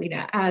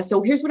 Alina.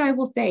 So here's what I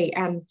will say.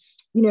 In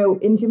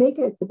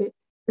Jamaica, it's a bit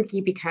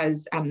tricky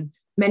because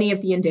many of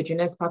the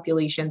indigenous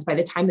populations, by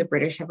the time the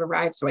British have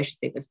arrived, so I should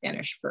say the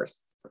Spanish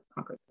first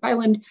conquered this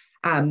island,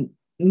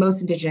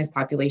 most indigenous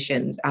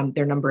populations,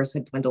 their numbers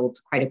had dwindled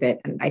quite a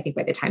bit. And I think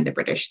by the time the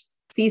British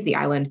seized the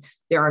island,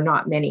 there are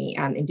not many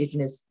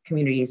indigenous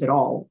communities at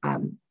all.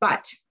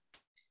 But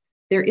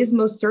there is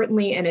most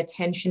certainly an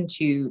attention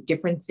to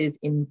differences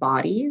in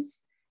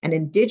bodies, and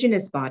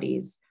indigenous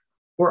bodies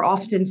were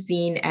often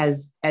seen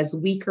as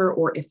weaker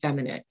or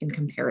effeminate in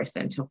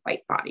comparison to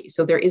white bodies.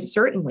 So there is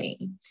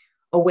certainly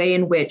a way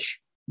in which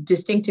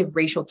distinctive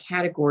racial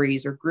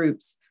categories or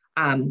groups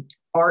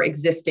are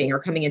existing or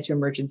coming into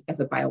emergence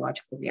as a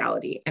biological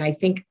reality. And I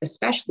think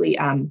especially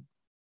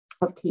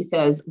of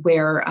cases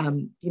where,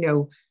 I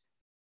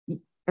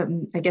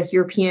guess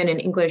European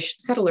and English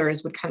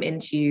settlers would come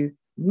into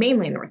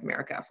mainland North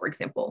America, for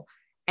example,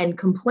 and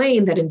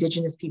complain that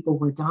indigenous people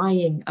were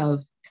dying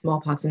of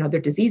smallpox and other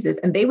diseases.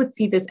 And they would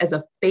see this as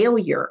a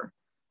failure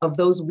of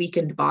those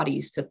weakened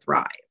bodies to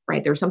thrive,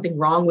 right? There's something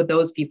wrong with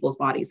those people's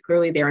bodies.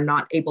 Clearly, they are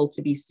not able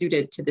to be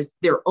suited to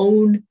their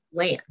own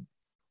land,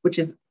 which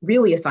is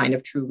really a sign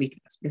of true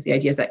weakness, because the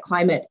idea is that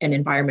climate and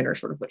environment are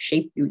sort of what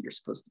shape you. You're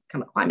supposed to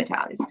become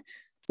acclimatized.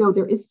 So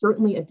there is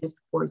certainly a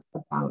discourse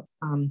about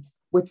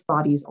which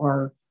bodies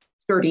are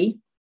sturdy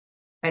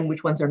and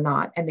which ones are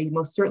not. And they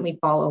most certainly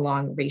fall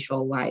along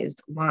racialized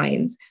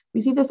lines.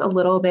 We see this a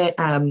little bit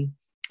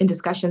in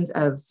discussions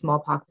of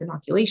smallpox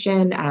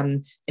inoculation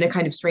in a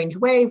kind of strange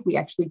way. If we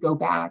actually go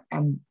back,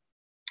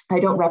 I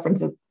don't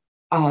reference it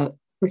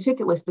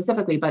particularly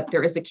specifically, but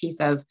there is a case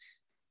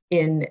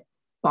in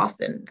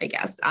Boston, I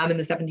guess, in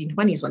the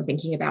 1720s, when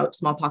thinking about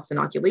smallpox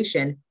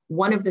inoculation,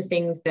 one of the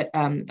things that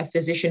a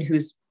physician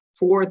who's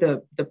for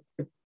the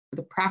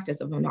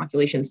practice of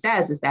inoculation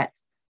says is that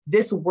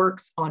this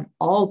works on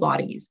all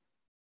bodies,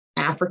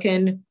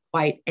 African,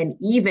 white, and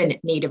even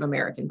Native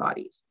American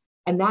bodies.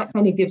 And that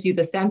kind of gives you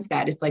the sense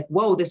that it's like,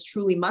 whoa, this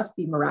truly must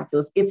be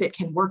miraculous if it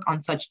can work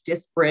on such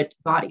disparate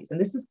bodies. And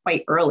this is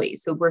quite early.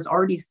 So we're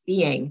already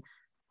seeing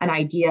an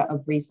idea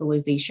of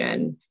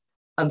racialization,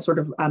 sort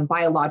of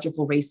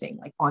biological racing,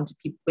 like onto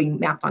people, being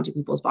mapped onto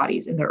people's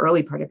bodies in the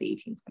early part of the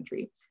 18th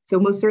century. So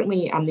most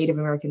certainly Native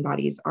American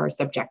bodies are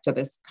subject to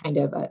this kind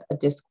of a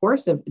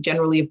discourse of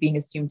generally of being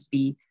assumed to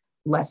be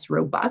less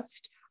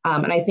robust.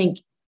 And I think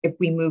if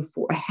we move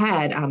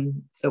ahead,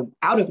 so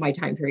out of my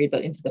time period,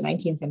 but into the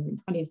 19th century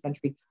and 20th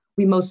century,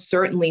 we most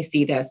certainly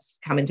see this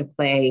come into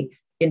play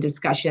in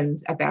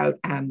discussions about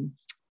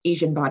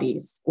Asian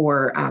bodies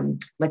or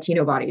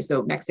Latino bodies,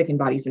 so Mexican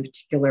bodies in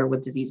particular,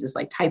 with diseases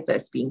like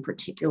typhus being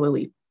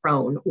particularly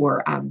prone,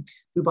 or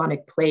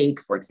bubonic plague,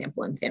 for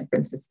example, in San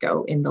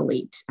Francisco in the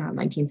late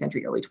 19th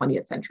century, early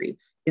 20th century,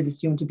 is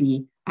assumed to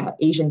be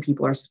Asian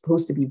people are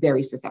supposed to be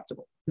very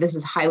susceptible. This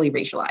is highly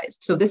racialized.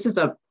 So this is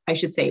I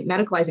should say,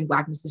 medicalizing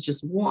Blackness is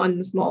just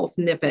one small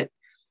snippet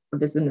of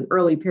this in an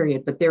early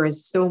period, but there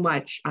is so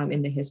much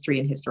in the history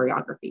and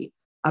historiography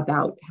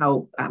about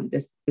how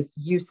this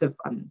use of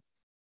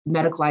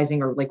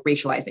medicalizing or like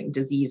racializing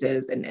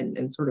diseases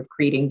and sort of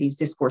creating these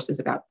discourses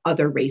about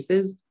other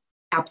races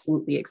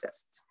absolutely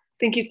exists.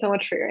 Thank you so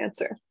much for your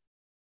answer.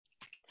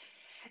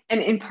 And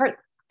in part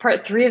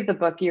three of the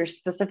book, you're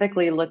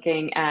specifically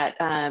looking at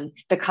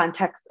the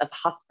context of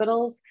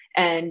hospitals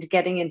and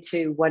getting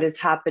into what is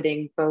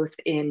happening both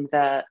in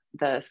the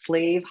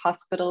slave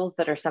hospitals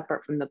that are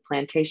separate from the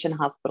plantation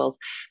hospitals,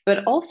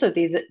 but also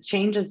these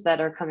changes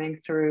that are coming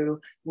through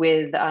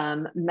with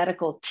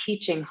medical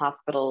teaching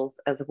hospitals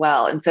as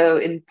well. And so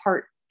in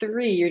part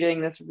three, you're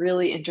doing this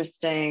really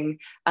interesting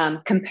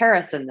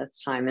comparison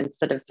this time,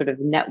 instead of sort of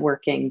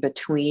networking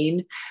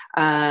between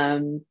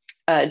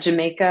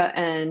Jamaica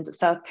and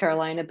South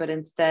Carolina, but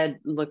instead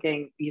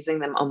using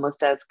them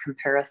almost as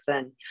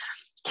comparison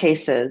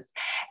cases.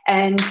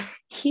 And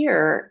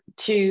here,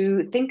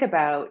 to think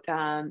about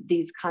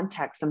these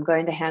contexts, I'm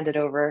going to hand it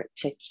over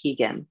to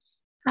Keegan.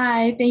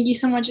 Hi, thank you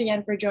so much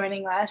again for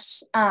joining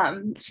us.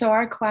 So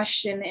our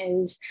question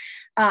is,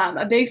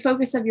 a big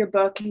focus of your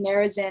book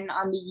narrows in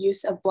on the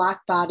use of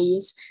Black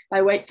bodies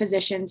by white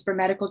physicians for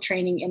medical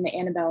training in the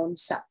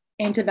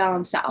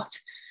antebellum South.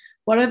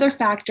 What other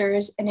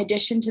factors, in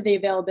addition to the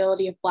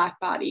availability of Black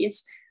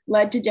bodies,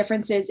 led to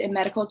differences in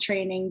medical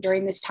training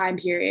during this time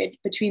period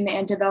between the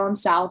antebellum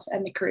South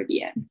and the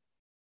Caribbean?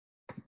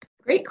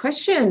 Great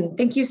question.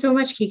 Thank you so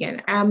much,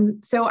 Keegan.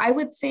 So I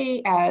would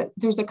say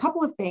there's a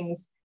couple of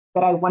things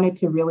that I wanted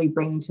to really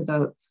bring to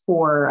the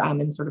fore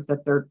in sort of the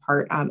third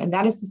part. And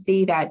that is to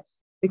say that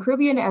the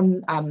Caribbean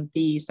and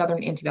the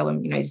Southern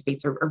antebellum United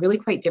States are really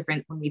quite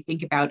different when we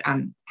think about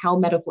how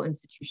medical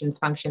institutions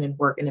function and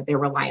work and their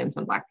reliance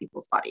on Black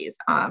people's bodies.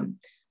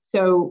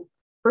 So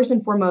first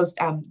and foremost,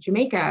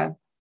 Jamaica,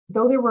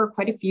 though there were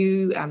quite a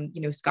few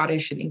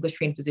Scottish and English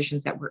trained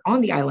physicians that were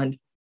on the island,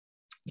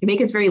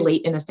 Jamaica is very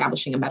late in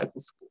establishing a medical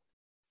school.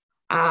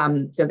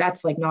 So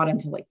that's like not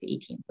until like the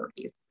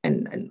 1830s,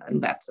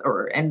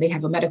 and they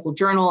have a medical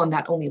journal, and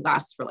that only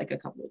lasts for like a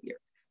couple of years.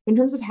 In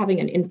terms of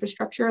having an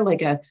infrastructure,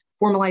 like a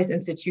formalized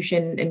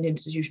institution and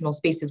institutional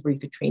spaces where you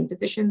could train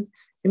physicians,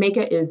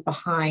 Jamaica is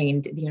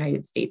behind the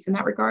United States in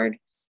that regard,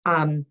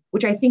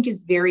 which I think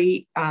is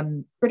very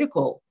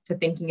critical to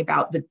thinking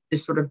about the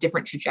sort of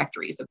different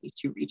trajectories of these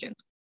two regions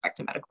with respect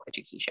to medical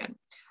education.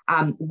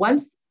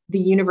 Once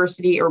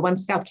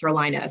South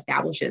Carolina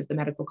establishes the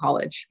Medical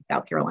College of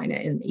South Carolina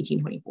in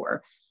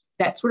 1824,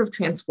 that sort of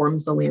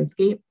transforms the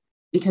landscape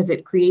because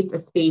it creates a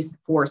space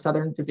for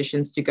Southern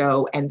physicians to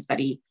go and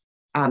study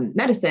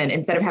medicine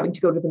instead of having to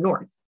go to the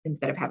North,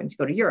 instead of having to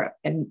go to Europe.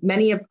 And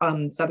many of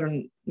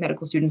Southern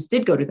medical students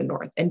did go to the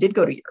North and did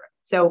go to Europe.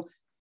 So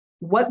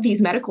what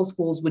these medical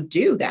schools would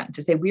do then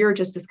to say we are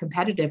just as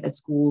competitive as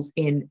schools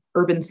in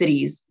urban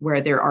cities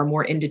where there are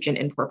more indigent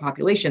and poor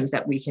populations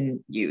that we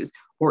can use,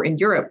 or in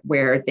Europe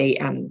where they,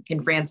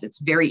 in France, it's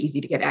very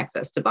easy to get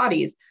access to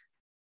bodies.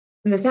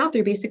 In the South,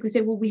 they basically say,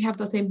 well, we have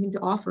the same thing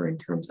to offer in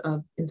terms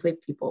of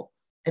enslaved people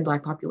and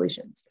Black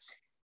populations.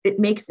 It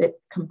makes it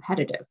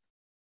competitive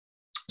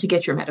to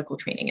get your medical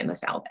training in the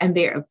South. And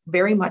they're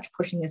very much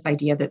pushing this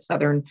idea that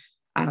Southern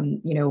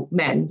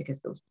men,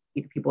 because those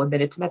the people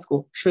admitted to med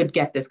school, should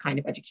get this kind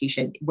of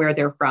education where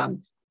they're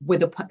from, with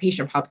the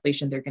patient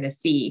population they're going to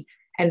see.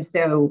 And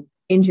so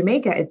in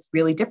Jamaica, it's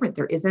really different.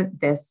 There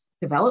isn't this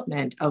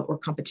development or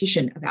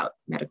competition about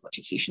medical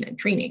education and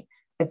training.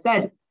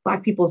 Instead,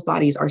 Black people's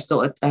bodies are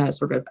still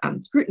sort of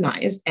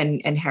scrutinized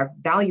and have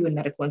value in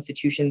medical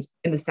institutions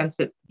in the sense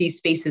that these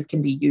spaces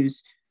can be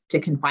used to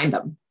confine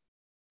them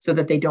so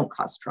that they don't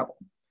cause trouble,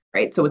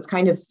 right? So it's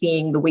kind of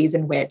seeing the ways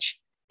in which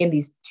in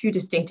these two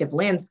distinctive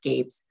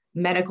landscapes,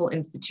 medical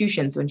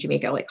institutions, so in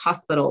Jamaica, like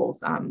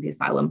hospitals, the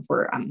asylum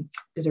for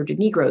deserted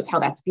Negroes, how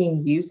that's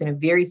being used in a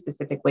very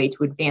specific way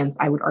to advance,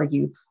 I would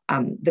argue,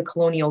 the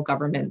colonial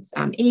government's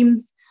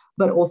aims,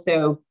 but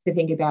also to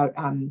think about,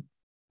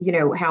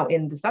 how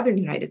in the Southern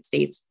United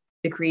States,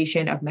 the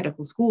creation of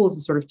medical schools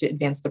is sort of to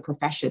advance the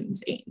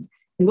profession's aims.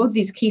 In both of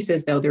these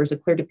cases, though, there's a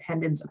clear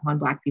dependence upon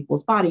Black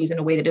people's bodies in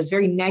a way that is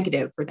very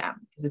negative for them,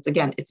 because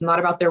it's not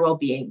about their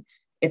well-being.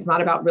 It's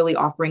not about really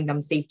offering them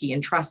safety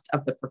and trust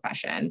of the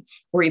profession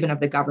or even of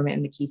the government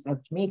in the case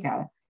of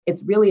Jamaica.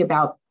 It's really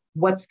about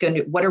what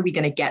are we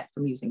going to get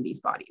from using these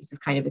bodies, this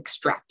kind of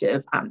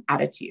extractive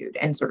attitude,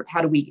 and sort of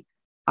how do we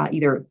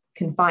either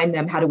confine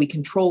them, how do we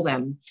control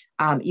them,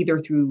 either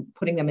through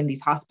putting them in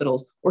these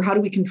hospitals, or how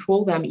do we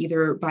control them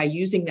either by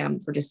using them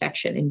for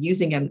dissection and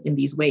using them in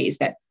these ways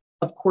that,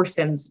 of course,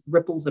 sends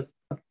ripples of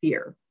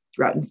fear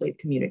throughout enslaved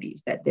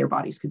communities that their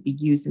bodies could be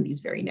used in these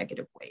very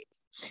negative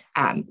ways.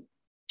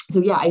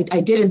 So yeah,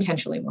 I did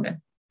intentionally want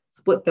to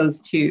split those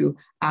two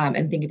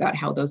and think about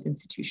how those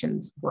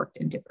institutions worked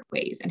in different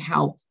ways and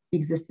how the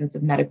existence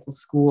of medical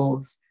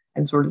schools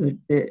and sort of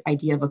the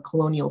idea of a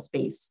colonial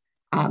space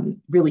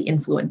really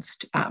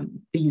influenced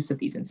the use of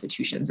these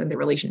institutions and the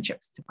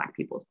relationships to Black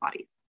people's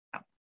bodies.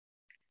 So,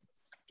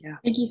 yeah.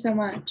 Thank you so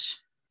much.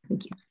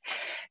 Thank you.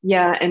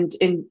 Yeah, and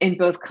in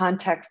both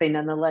contexts, they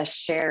nonetheless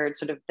shared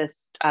sort of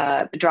this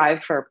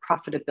drive for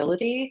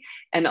profitability,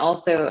 and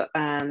also,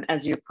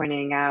 as you're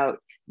pointing out,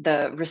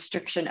 the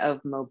restriction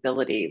of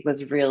mobility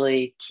was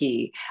really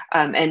key.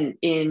 And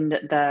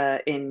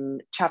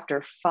in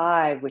chapter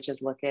 5, which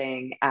is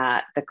looking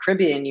at the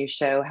Caribbean, you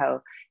show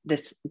how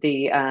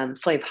the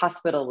slave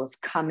hospital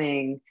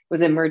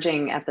was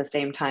emerging at the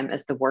same time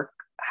as the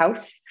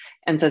workhouse.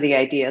 And so the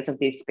ideas of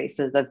these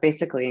spaces of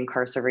basically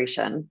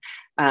incarceration,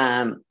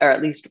 or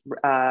at least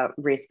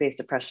race-based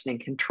oppression and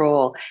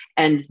control.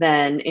 And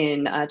then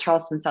in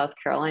Charleston, South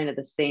Carolina,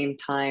 the same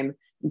time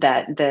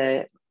that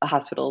the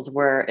hospitals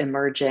were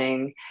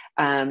emerging,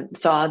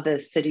 saw the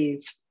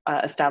city's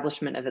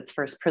establishment of its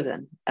first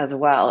prison as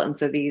well. And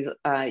so these,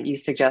 you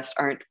suggest,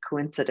 aren't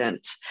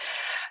coincident.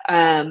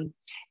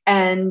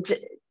 And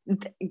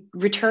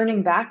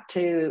returning back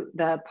to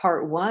the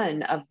part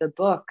 1 of the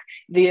book,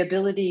 the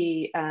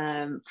ability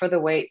for the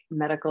white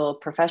medical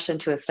profession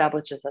to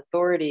establish its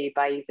authority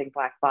by using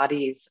Black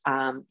bodies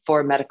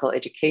for medical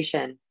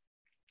education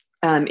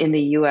in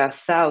the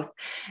US South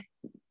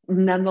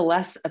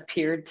nonetheless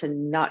appeared to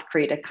not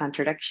create a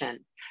contradiction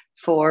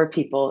for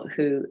people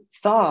who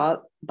saw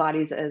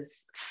bodies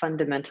as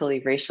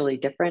fundamentally racially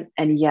different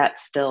and yet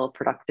still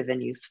productive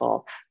and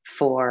useful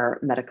for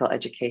medical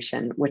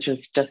education, which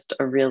was just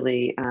a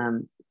really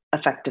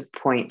effective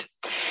point.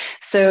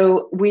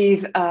 So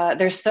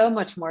there's so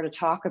much more to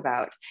talk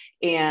about,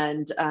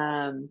 and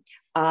we're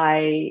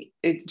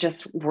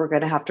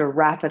going to have to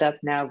wrap it up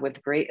now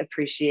with great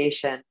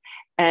appreciation.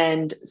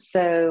 And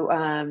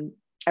so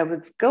I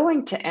was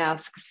going to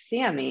ask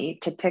Sammy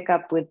to pick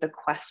up with the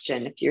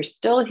question, if you're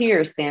still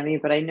here, Sammy,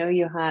 but I know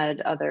you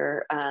had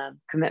other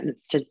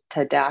commitments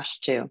to dash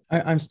to.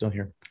 I'm still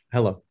here.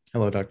 Hello,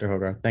 Dr.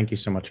 Hogarth. Thank you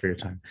so much for your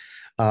time.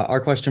 Our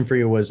question for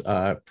you was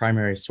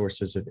primary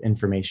sources of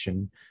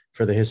information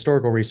for the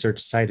historical research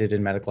cited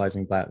in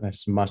Medicalizing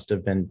Blackness must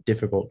have been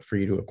difficult for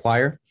you to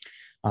acquire.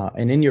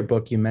 And in your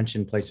book, you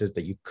mentioned places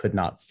that you could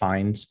not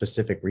find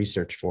specific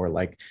research for,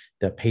 like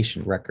the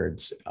patient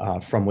records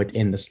from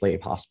within the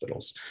slave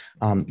hospitals.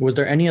 Was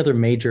there any other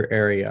major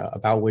area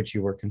about which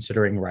you were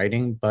considering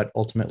writing, but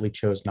ultimately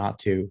chose not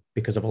to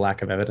because of a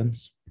lack of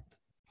evidence?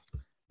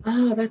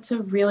 Oh, that's a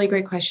really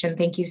great question.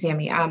 Thank you,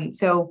 Sammy.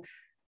 So,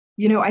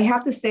 I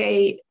have to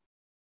say,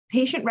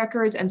 patient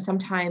records and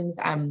sometimes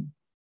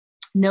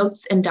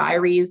notes and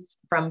diaries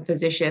from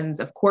physicians,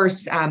 of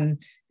course,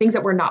 things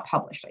that were not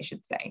published, I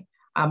should say.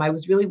 I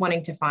was really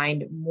wanting to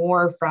find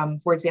more from,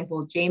 for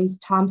example, James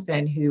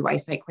Thompson, who I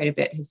cite quite a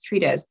bit, his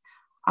treatise.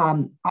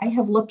 I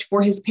have looked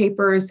for his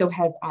papers, so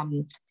has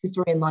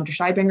historian Landra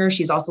Scheibinger.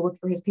 She's also looked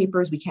for his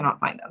papers. We cannot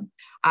find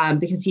them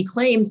because he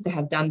claims to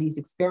have done these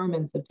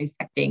experiments of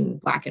dissecting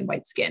Black and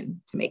white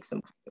skin to make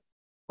some kind of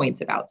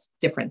points about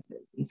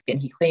differences in skin.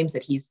 He claims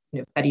that he's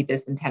studied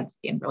this intense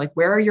skin. We're like,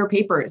 where are your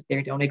papers?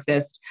 They don't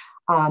exist.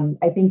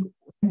 I think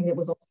something that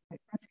was also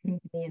quite frustrating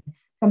to me, and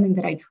something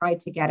that I tried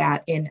to get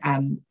at in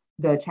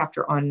the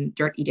chapter on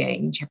dirt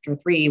eating, chapter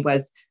 3,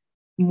 was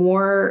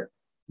more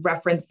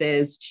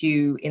references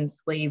to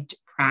enslaved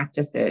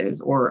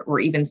practices, or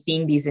even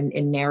seeing these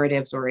in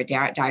narratives or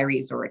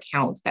diaries or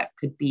accounts that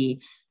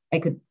I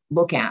could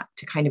look at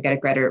to kind of get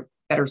a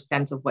better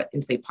sense of what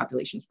enslaved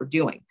populations were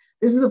doing.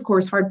 This is, of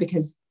course, hard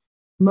because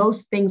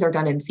most things are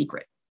done in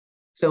secret.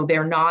 So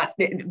they're not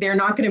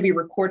going to be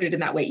recorded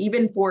in that way,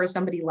 even for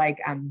somebody like,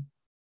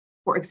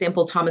 for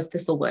example, Thomas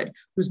Thistlewood,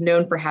 who's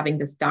known for having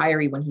this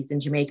diary when he's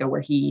in Jamaica,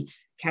 where he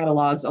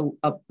catalogs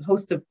a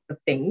host of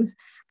things.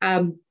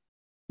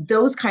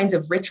 Those kinds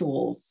of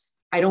rituals,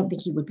 I don't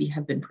think he would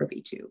have been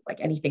privy to, like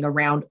anything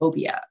around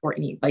obeah or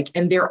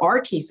and there are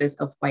cases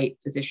of white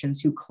physicians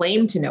who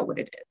claim to know what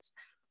it is,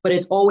 but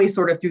it's always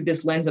sort of through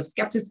this lens of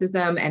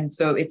skepticism. And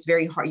so it's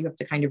very hard. You have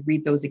to kind of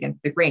read those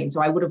against the grain.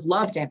 So I would have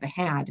loved to have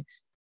had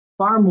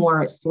far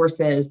more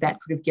sources that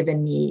could have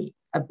given me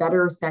a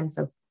better sense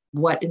of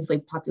what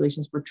enslaved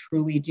populations were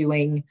truly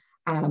doing.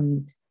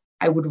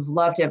 I would have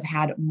loved to have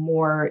had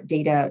more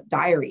data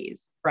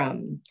diaries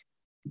from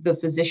the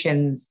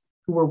physicians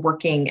who were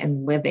working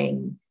and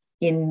living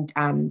in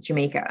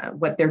Jamaica,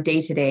 what their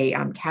day-to-day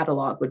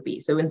catalog would be.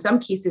 So in some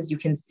cases, you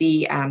can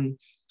see,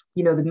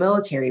 the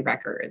military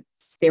records.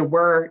 There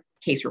were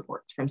case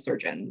reports from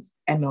surgeons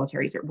and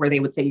militaries where they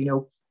would say,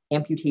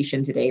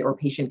 amputation today, or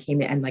patient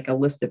came in, and like a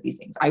list of these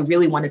things. I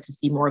really wanted to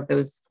see more of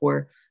those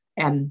for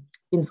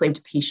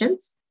enslaved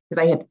patients,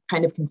 because I had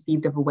kind of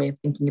conceived of a way of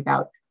thinking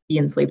about the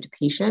enslaved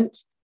patient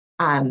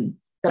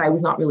that I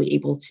was not really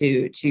able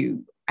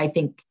to, I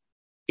think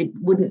I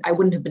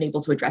wouldn't have been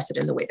able to address it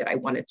in the way that I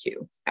wanted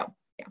to. So,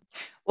 yeah.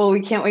 Well,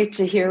 we can't wait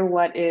to hear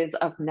what is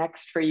up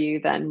next for you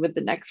then with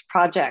the next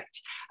project.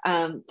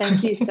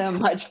 Thank you so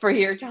much for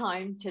your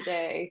time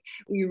today.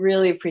 We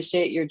really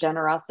appreciate your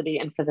generosity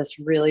and for this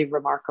really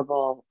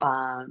remarkable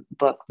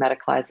book,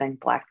 Medicalizing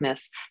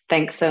Blackness.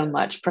 Thanks so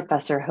much,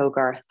 Professor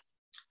Hogarth.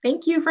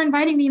 Thank you for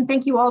inviting me, and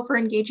thank you all for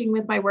engaging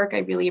with my work. I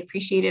really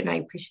appreciate it, and I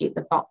appreciate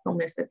the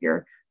thoughtfulness of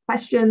your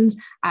questions.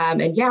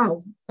 And yeah,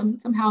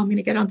 somehow I'm going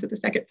to get onto the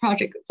second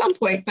project at some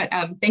point, but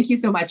thank you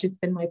so much. It's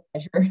been my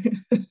pleasure.